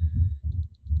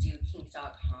do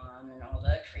kink.com and all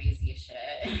the crazy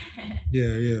shit.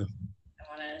 Yeah. I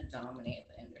want to dominate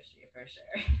the industry for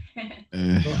sure.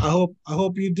 Well, I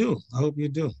hope you do. I hope you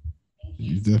do. Thank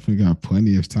you definitely got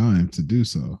plenty of time to do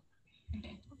so.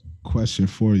 Question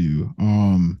for you.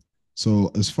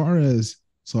 So as far as,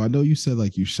 so I know you said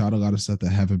like you shot a lot of stuff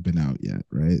that haven't been out yet,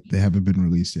 right? They haven't been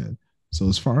released yet. So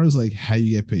as far as like how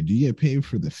you get paid, do you get paid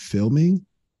for the filming?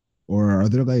 Or are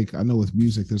there like, I know with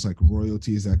music, there's like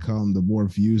royalties that come, the more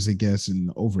views it gets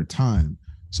and over time.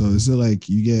 So is it like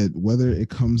you get, whether it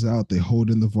comes out, they hold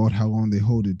in the vault, how long they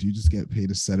hold it, do you just get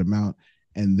paid a set amount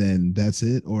and then that's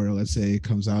it? Or let's say it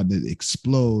comes out and it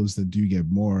explodes, then do you get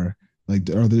more? Like,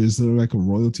 is there like a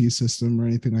royalty system or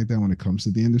anything like that when it comes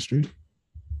to the industry?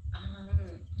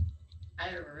 I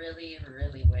really,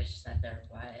 really wish that there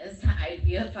was. I'd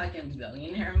be a fucking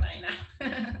billionaire by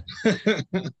now.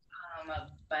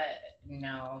 But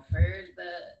no, for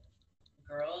the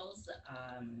girls,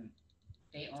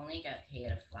 they only get paid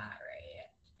a flat rate.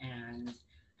 And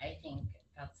I think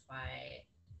that's why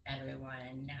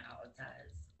everyone now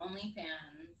does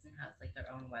OnlyFans and has like their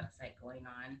own website going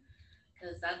on.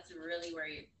 Because that's really where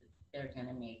they're going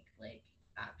to make like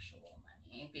actual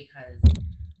money. Because,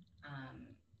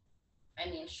 I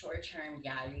mean, short term,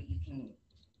 yeah, you can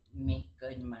make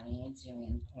good money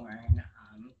doing porn.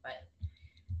 But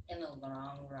in the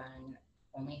long run,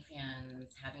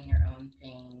 OnlyFans, having your own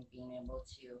thing, being able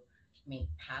to make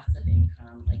passive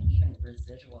income, like even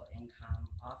residual income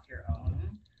off your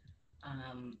own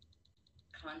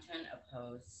content,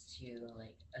 opposed to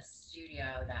like a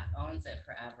studio that owns it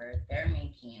forever, they're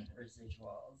making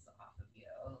residuals off of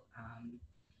you.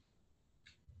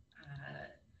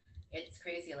 It's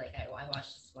crazy. Like I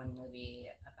watched this one movie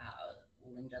about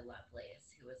Linda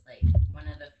Lovelace, who was like one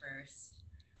of the first.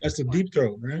 That's the Deep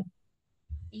Throat, right?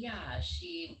 Yeah,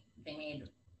 they made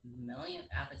millions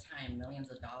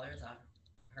of dollars off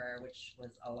her, which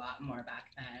was a lot more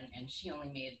back then, and she only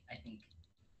made, I think,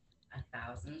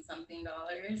 $1,000-something.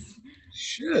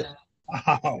 Shit.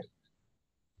 Wow.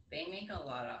 They make a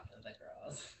lot off of the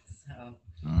girls. So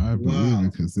I believe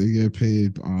it because they get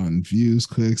paid on views,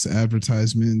 clicks,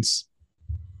 advertisements.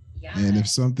 Yeah. And if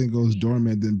something goes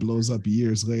dormant then blows up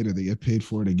years later, they get paid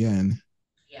for it again.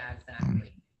 Yeah,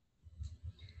 exactly.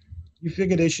 You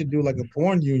figure they should do like a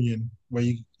porn union where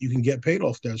you can get paid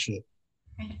off that shit.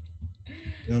 You know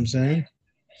what I'm saying?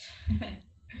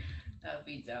 That would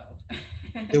be dope.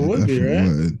 It would be,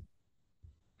 right?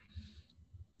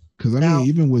 Because I mean,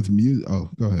 even with music.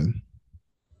 Oh, go ahead.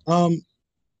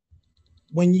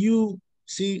 When you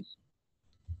see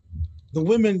the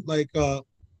women, like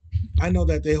I know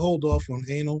that they hold off on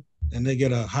anal and they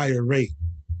get a higher rate.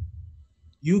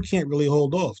 you can't really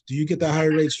hold off. Do you get that high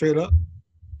rate straight up?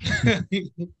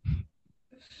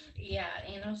 Yeah,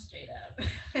 straight up.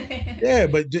 Yeah,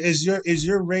 but is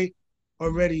your rate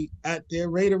already at their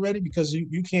rate already? Because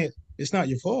you can't. It's not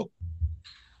your fault.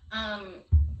 Um,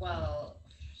 well,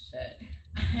 shit.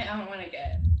 I don't want to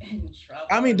get in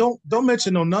I mean, trouble. don't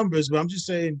mention no numbers, but I'm just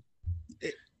saying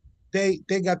it, they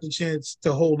got the chance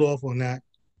to hold off on that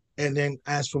and then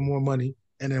ask for more money,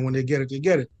 and then when they get it, they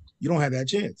get it. You don't have that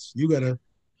chance. You gotta.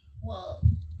 Well,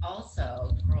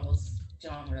 also, girls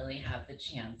don't really have the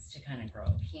chance to kind of grow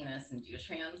a penis and do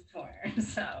transform.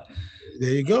 So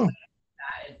There you it's go.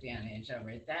 that advantage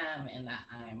over them in that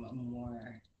I'm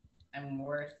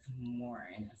worth more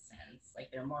in a sense. Like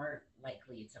they're more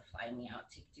likely to fly me out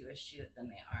to do a shoot than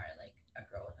they are like a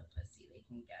girl with a pussy they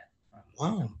can get from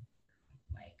Wow, some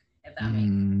like if that makes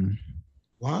Mm,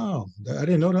 wow. I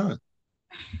didn't know that.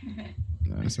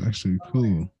 that's actually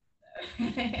cool.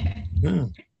 Yeah. very.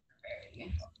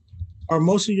 Are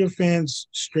most of your fans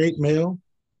straight male?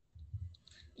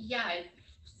 Yeah, I'd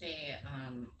say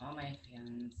all my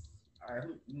fans are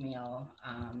male.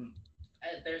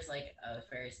 There's like a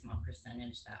very small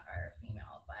percentage that are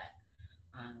female, but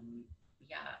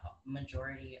yeah,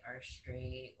 majority are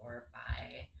straight or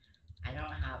bi. I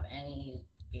don't have any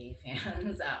gay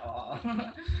fans at all.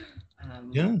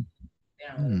 Yeah. They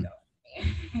don't really Hmm. go with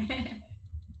me.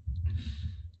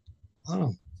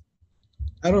 Wow.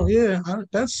 I don't. Yeah.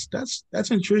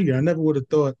 That's intriguing. I never would have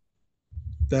thought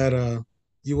that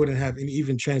you wouldn't have any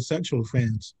even transsexual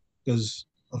fans because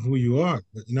of who you are.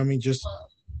 But, you know what I mean? Just Well,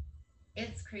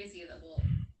 it's crazy that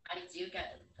I do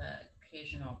get the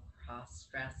occasional cross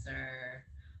dresser,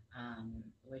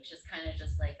 which is kind of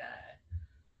just like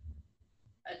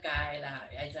a guy that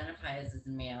identifies as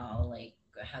male, like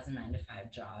has a 9 to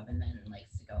 5 job, and then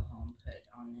likes to go home, put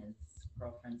on his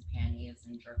girlfriend's panties,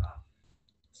 and jerk off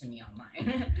to me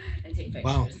online and take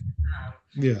wow. pictures.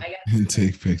 Yeah. I guess And it's like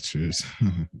take pictures.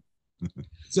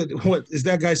 So what is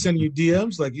that guy sending you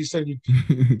DMs? Like you send you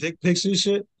dick pics and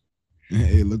shit?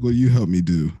 Hey, look what you helped me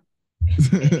do.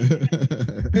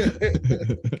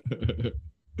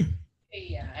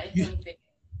 yeah, I You, think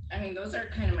I mean, those are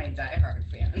kind of my diehard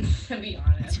fans, to be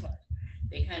honest. Like,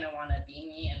 they kind of want to be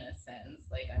me in a sense,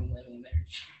 like I'm living their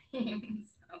dreams.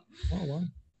 So, oh wow.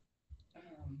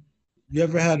 um, You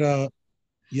ever had a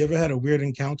you ever had a weird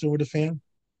encounter with a fan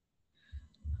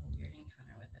a weird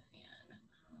encounter with a fan.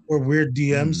 or weird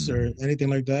DMs Hmm. or anything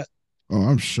like that? Oh,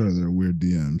 I'm sure there are weird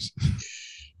DMs.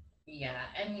 Yeah,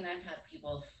 I mean, I've had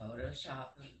people Photoshop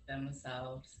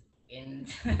themselves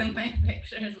into my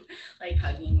pictures, like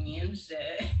hugging me and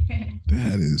shit.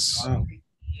 That is Wow.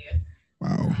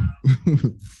 wow.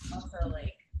 Also,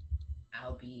 like,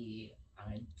 I'll be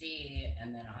on a date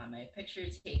and then I'll have my picture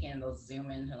taken. They'll zoom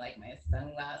into like my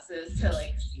sunglasses to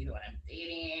like see who I'm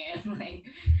dating. And like,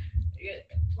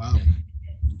 Wow.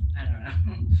 I don't know.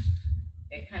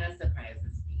 It kind of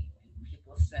surprises me when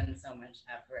people spend so much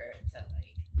effort to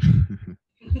like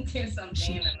do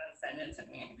something and then send it to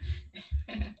me.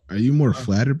 Are you more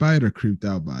flattered by it or creeped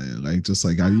out by it? Like, just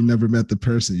like, have you never met the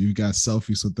person? You got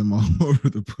selfies with them all over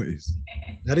the place.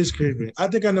 That is creepy. I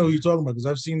think I know who you're talking about because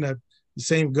I've seen that the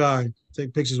same guy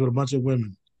take pictures with a bunch of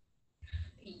women.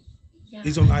 Yeah,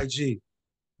 He's on IG.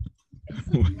 it's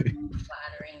a little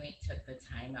flattering they took the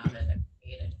time out of their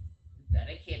day to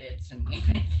dedicate it to me,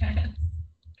 I guess.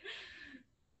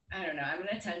 I don't know. I'm an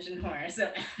attention whore,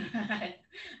 so I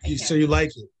So can't you be.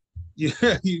 like it?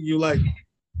 You like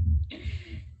it?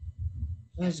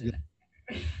 That's good.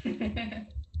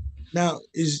 Now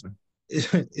is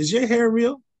your hair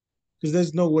real? Because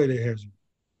there's no way their hair's real.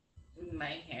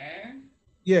 My hair,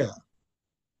 Yeah.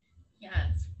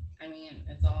 yeah, I mean,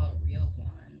 it's all real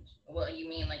blonde. Well, you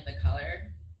mean like the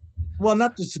color? Well,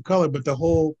 not just the color, but the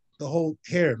whole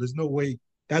hair. There's no way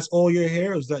that's all your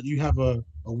hair. Is that you have a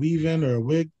weave in or a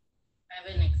wig? I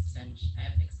have an extension. I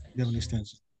have You have an extension.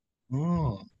 extension.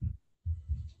 Oh,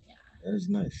 Yeah. that is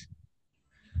nice.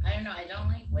 I don't know. I don't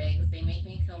like wigs. They make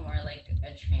me feel more like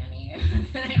a tranny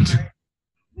than I are.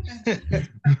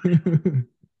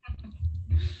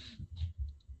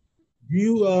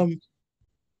 You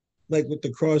like with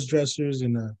the cross dressers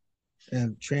and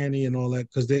tranny and all that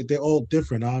because they're all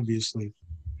different, obviously.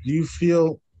 Do you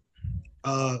feel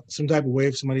some type of way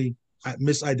if somebody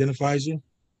misidentifies you?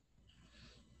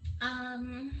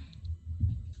 Um,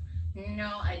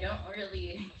 no, I don't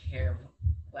really care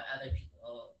what other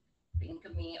people think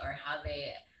of me or how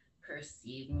they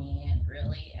perceive me.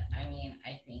 Really, I mean,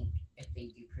 I think if they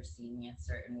do perceive me a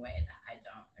certain way that I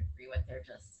don't agree with, they're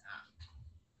just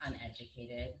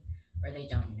uneducated or they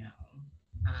don't know.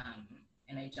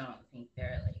 And I don't think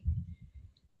they're like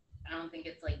I don't think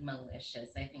it's like malicious.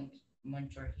 I think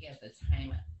majority of the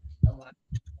time, a lot of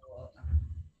people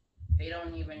they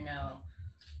don't even know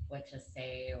what to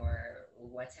say or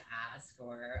what to ask,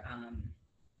 or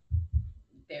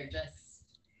they're just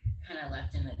kind of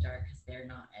left in the dark because they're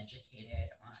not educated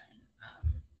on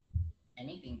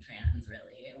anything trans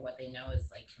really. What they know is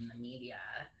like from the media,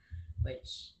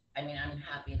 which I mean, I'm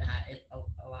happy that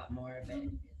a lot more of it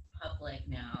is public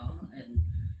now and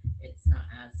it's not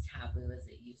as taboo as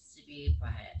it used to be. But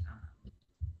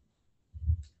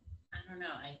I don't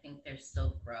know. I think there's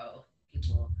still growth.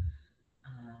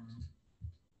 Um,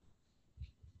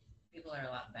 people are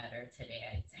a lot better today,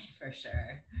 I'd say for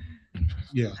sure.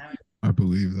 Yeah. I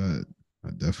believe that. I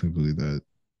definitely believe that.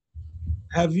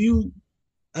 Have you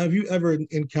ever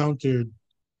encountered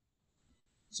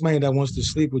somebody that wants to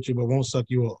sleep with you but won't suck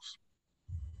you off?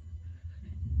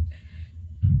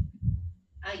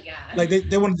 Yeah. Like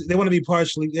they want to be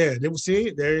partially, yeah. They will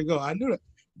see, there you go. I knew that.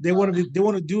 They want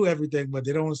to do everything, but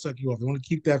they don't want to suck you off. They want to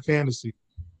keep that fantasy,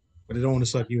 but they don't want to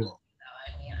suck you off. So,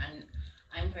 I mean,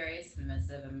 I'm very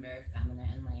submissive and very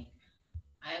feminine. Like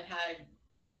I've had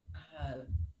uh,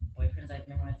 boyfriends I've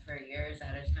been with for years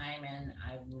at a time, and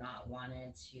I've not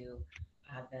wanted to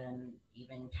have them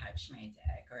even touch my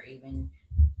dick or even.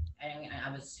 I mean,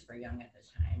 I was super young at the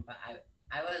time, but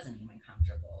I wasn't even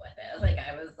comfortable with it. Like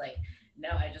I was like, no,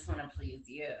 I just want to please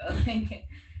you. Like,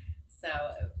 so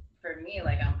for me,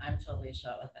 like I'm totally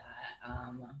shut with that. I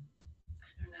don't know.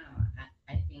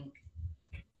 I think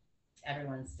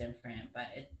everyone's different, but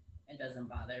it doesn't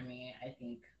bother me. I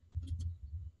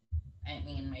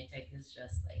mean, my dick is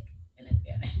just like an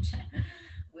advantage.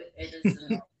 It doesn't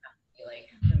always have to be like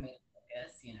the main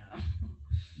focus, you know.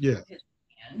 Yeah. His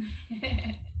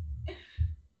man.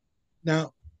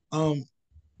 Now,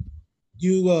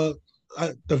 you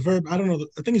the verb, I don't know.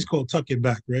 I think it's called tuck it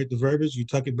back, right? The verb is you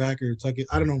tuck it back or tuck it.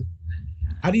 I don't know.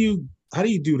 How do you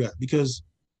do that? Because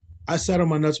I sat on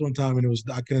my nuts one time and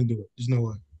I couldn't do it. There's no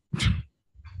way.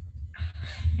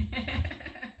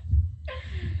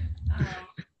 um,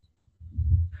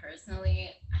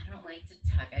 Personally, I don't like to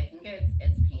tuck. I think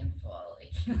it's painful.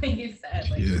 Like you said,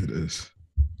 like Yeah, it is.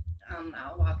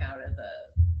 I'll walk out of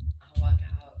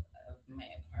my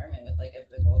apartment with like a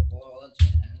big old bulge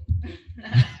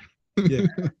and Yeah.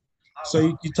 I'll So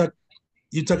walk.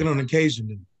 you tuck it on occasion.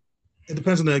 Then. It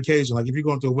depends on the occasion. Like if you're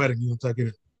going to a wedding, you don't tuck it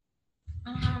in.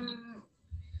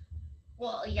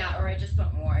 Well, yeah, or I just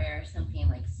don't wear something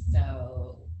like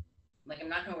so. Like I'm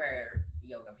not gonna wear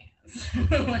yoga pants.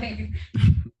 Like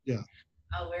Yeah.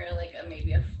 I'll wear like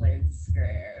maybe a flared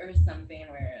skirt or something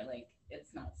where like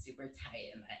it's not super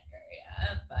tight in that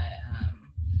area. But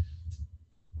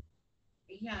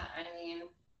yeah, I mean,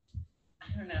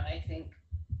 I don't know. I think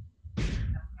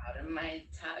proud of my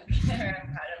tuck or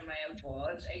I'm proud of my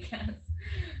bulge, I guess.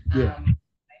 Yeah. My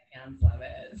fans love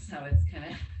it, so it's kind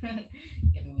of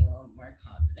giving me a little more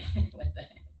confident with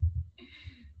it.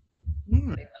 All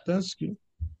right. That's good.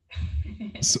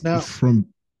 So Now,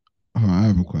 I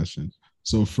have a question.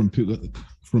 So from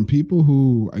people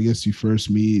who I guess you first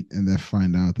meet and then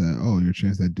find out that oh you're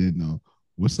trans that did know,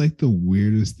 what's like the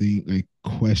weirdest thing like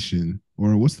question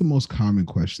or what's the most common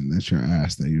question that you're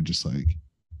asked that you're just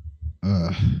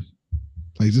uh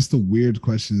like just the weird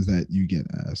questions that you get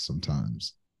asked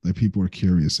sometimes like people are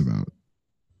curious about.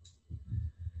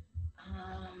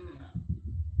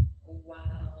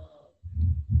 Well,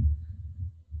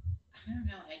 I don't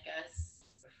know. I guess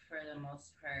for the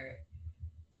most part,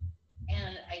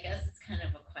 and I guess it's kind of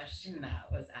a question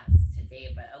that was asked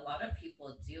today, but a lot of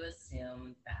people do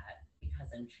assume that because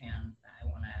I'm trans, that I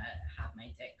want to have my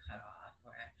dick cut off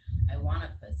or I want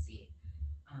a pussy.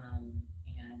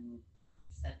 And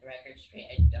set the record straight,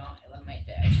 I don't. I love my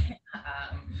dick.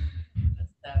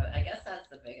 So I guess that's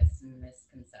the biggest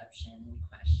misconception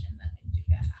question that I do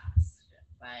get asked.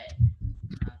 But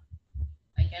um,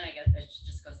 again, I guess it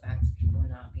just goes back to people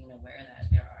not being aware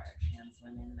that there are trans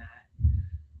women that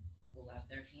love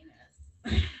their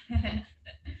penis.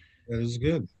 that is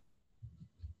good.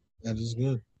 That is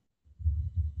good.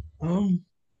 Um,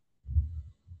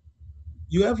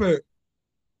 you ever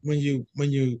when you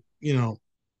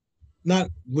not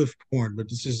with porn, but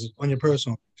this is on your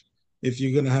personal. If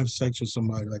you're gonna have sex with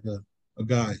somebody like a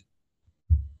guy,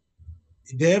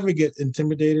 they ever get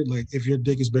intimidated? Like if your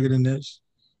dick is bigger than this?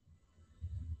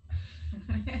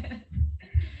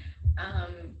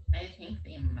 I think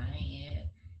they might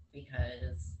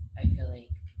because I feel like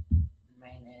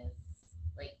mine is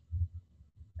like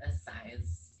a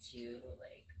size to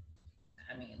like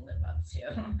I mean live up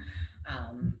to.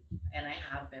 And I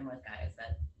have been with guys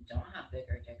that don't have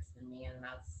bigger dicks than me, and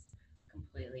that's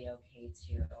completely okay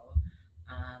too.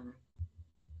 Um,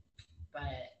 but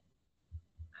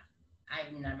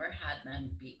I've never had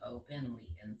them be openly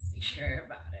insecure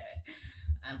about it.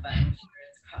 But I'm sure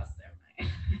it's crossed their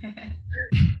mind.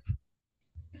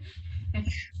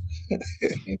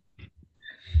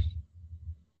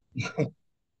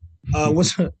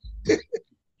 What's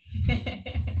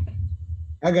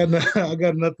I got I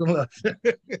got nothing left.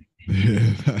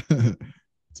 Yeah,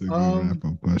 it's a good wrap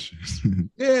up question.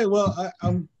 Yeah, well,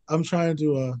 I'm trying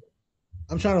to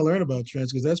learn about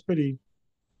trends because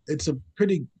it's a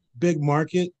pretty big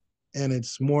market and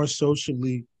it's more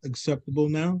socially acceptable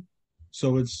now.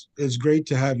 So it's great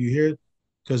to have you here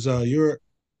because you're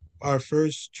our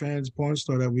first trans porn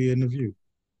star that we interviewed.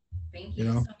 Thank You you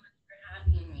so know, much for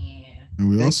having me. And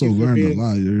we thank also you for learned a being.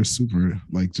 lot. You're super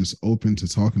like just open to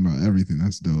talking about everything.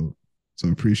 That's dope. So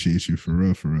appreciate you for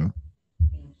real, for real.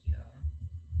 Thank you.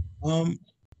 Um,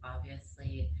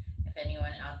 Obviously, if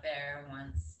anyone out there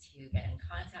wants to get in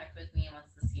contact with me,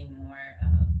 wants to see more of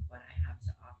what I have to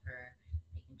offer,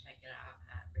 they can check it out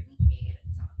at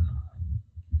BrittanyCade.com.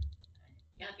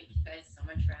 Yeah, thank you guys so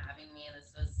much for having me.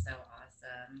 This was so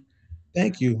awesome.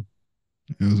 Thank you.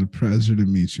 It was a pleasure to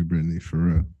meet you, Brittany, for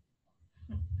real.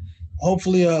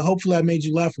 Hopefully I made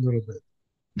you laugh a little bit.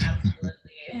 Absolutely.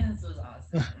 This was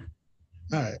awesome.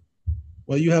 All right.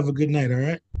 Well, you have a good night. All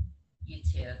right. You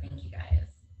too. Thank you guys.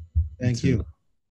 Thank you.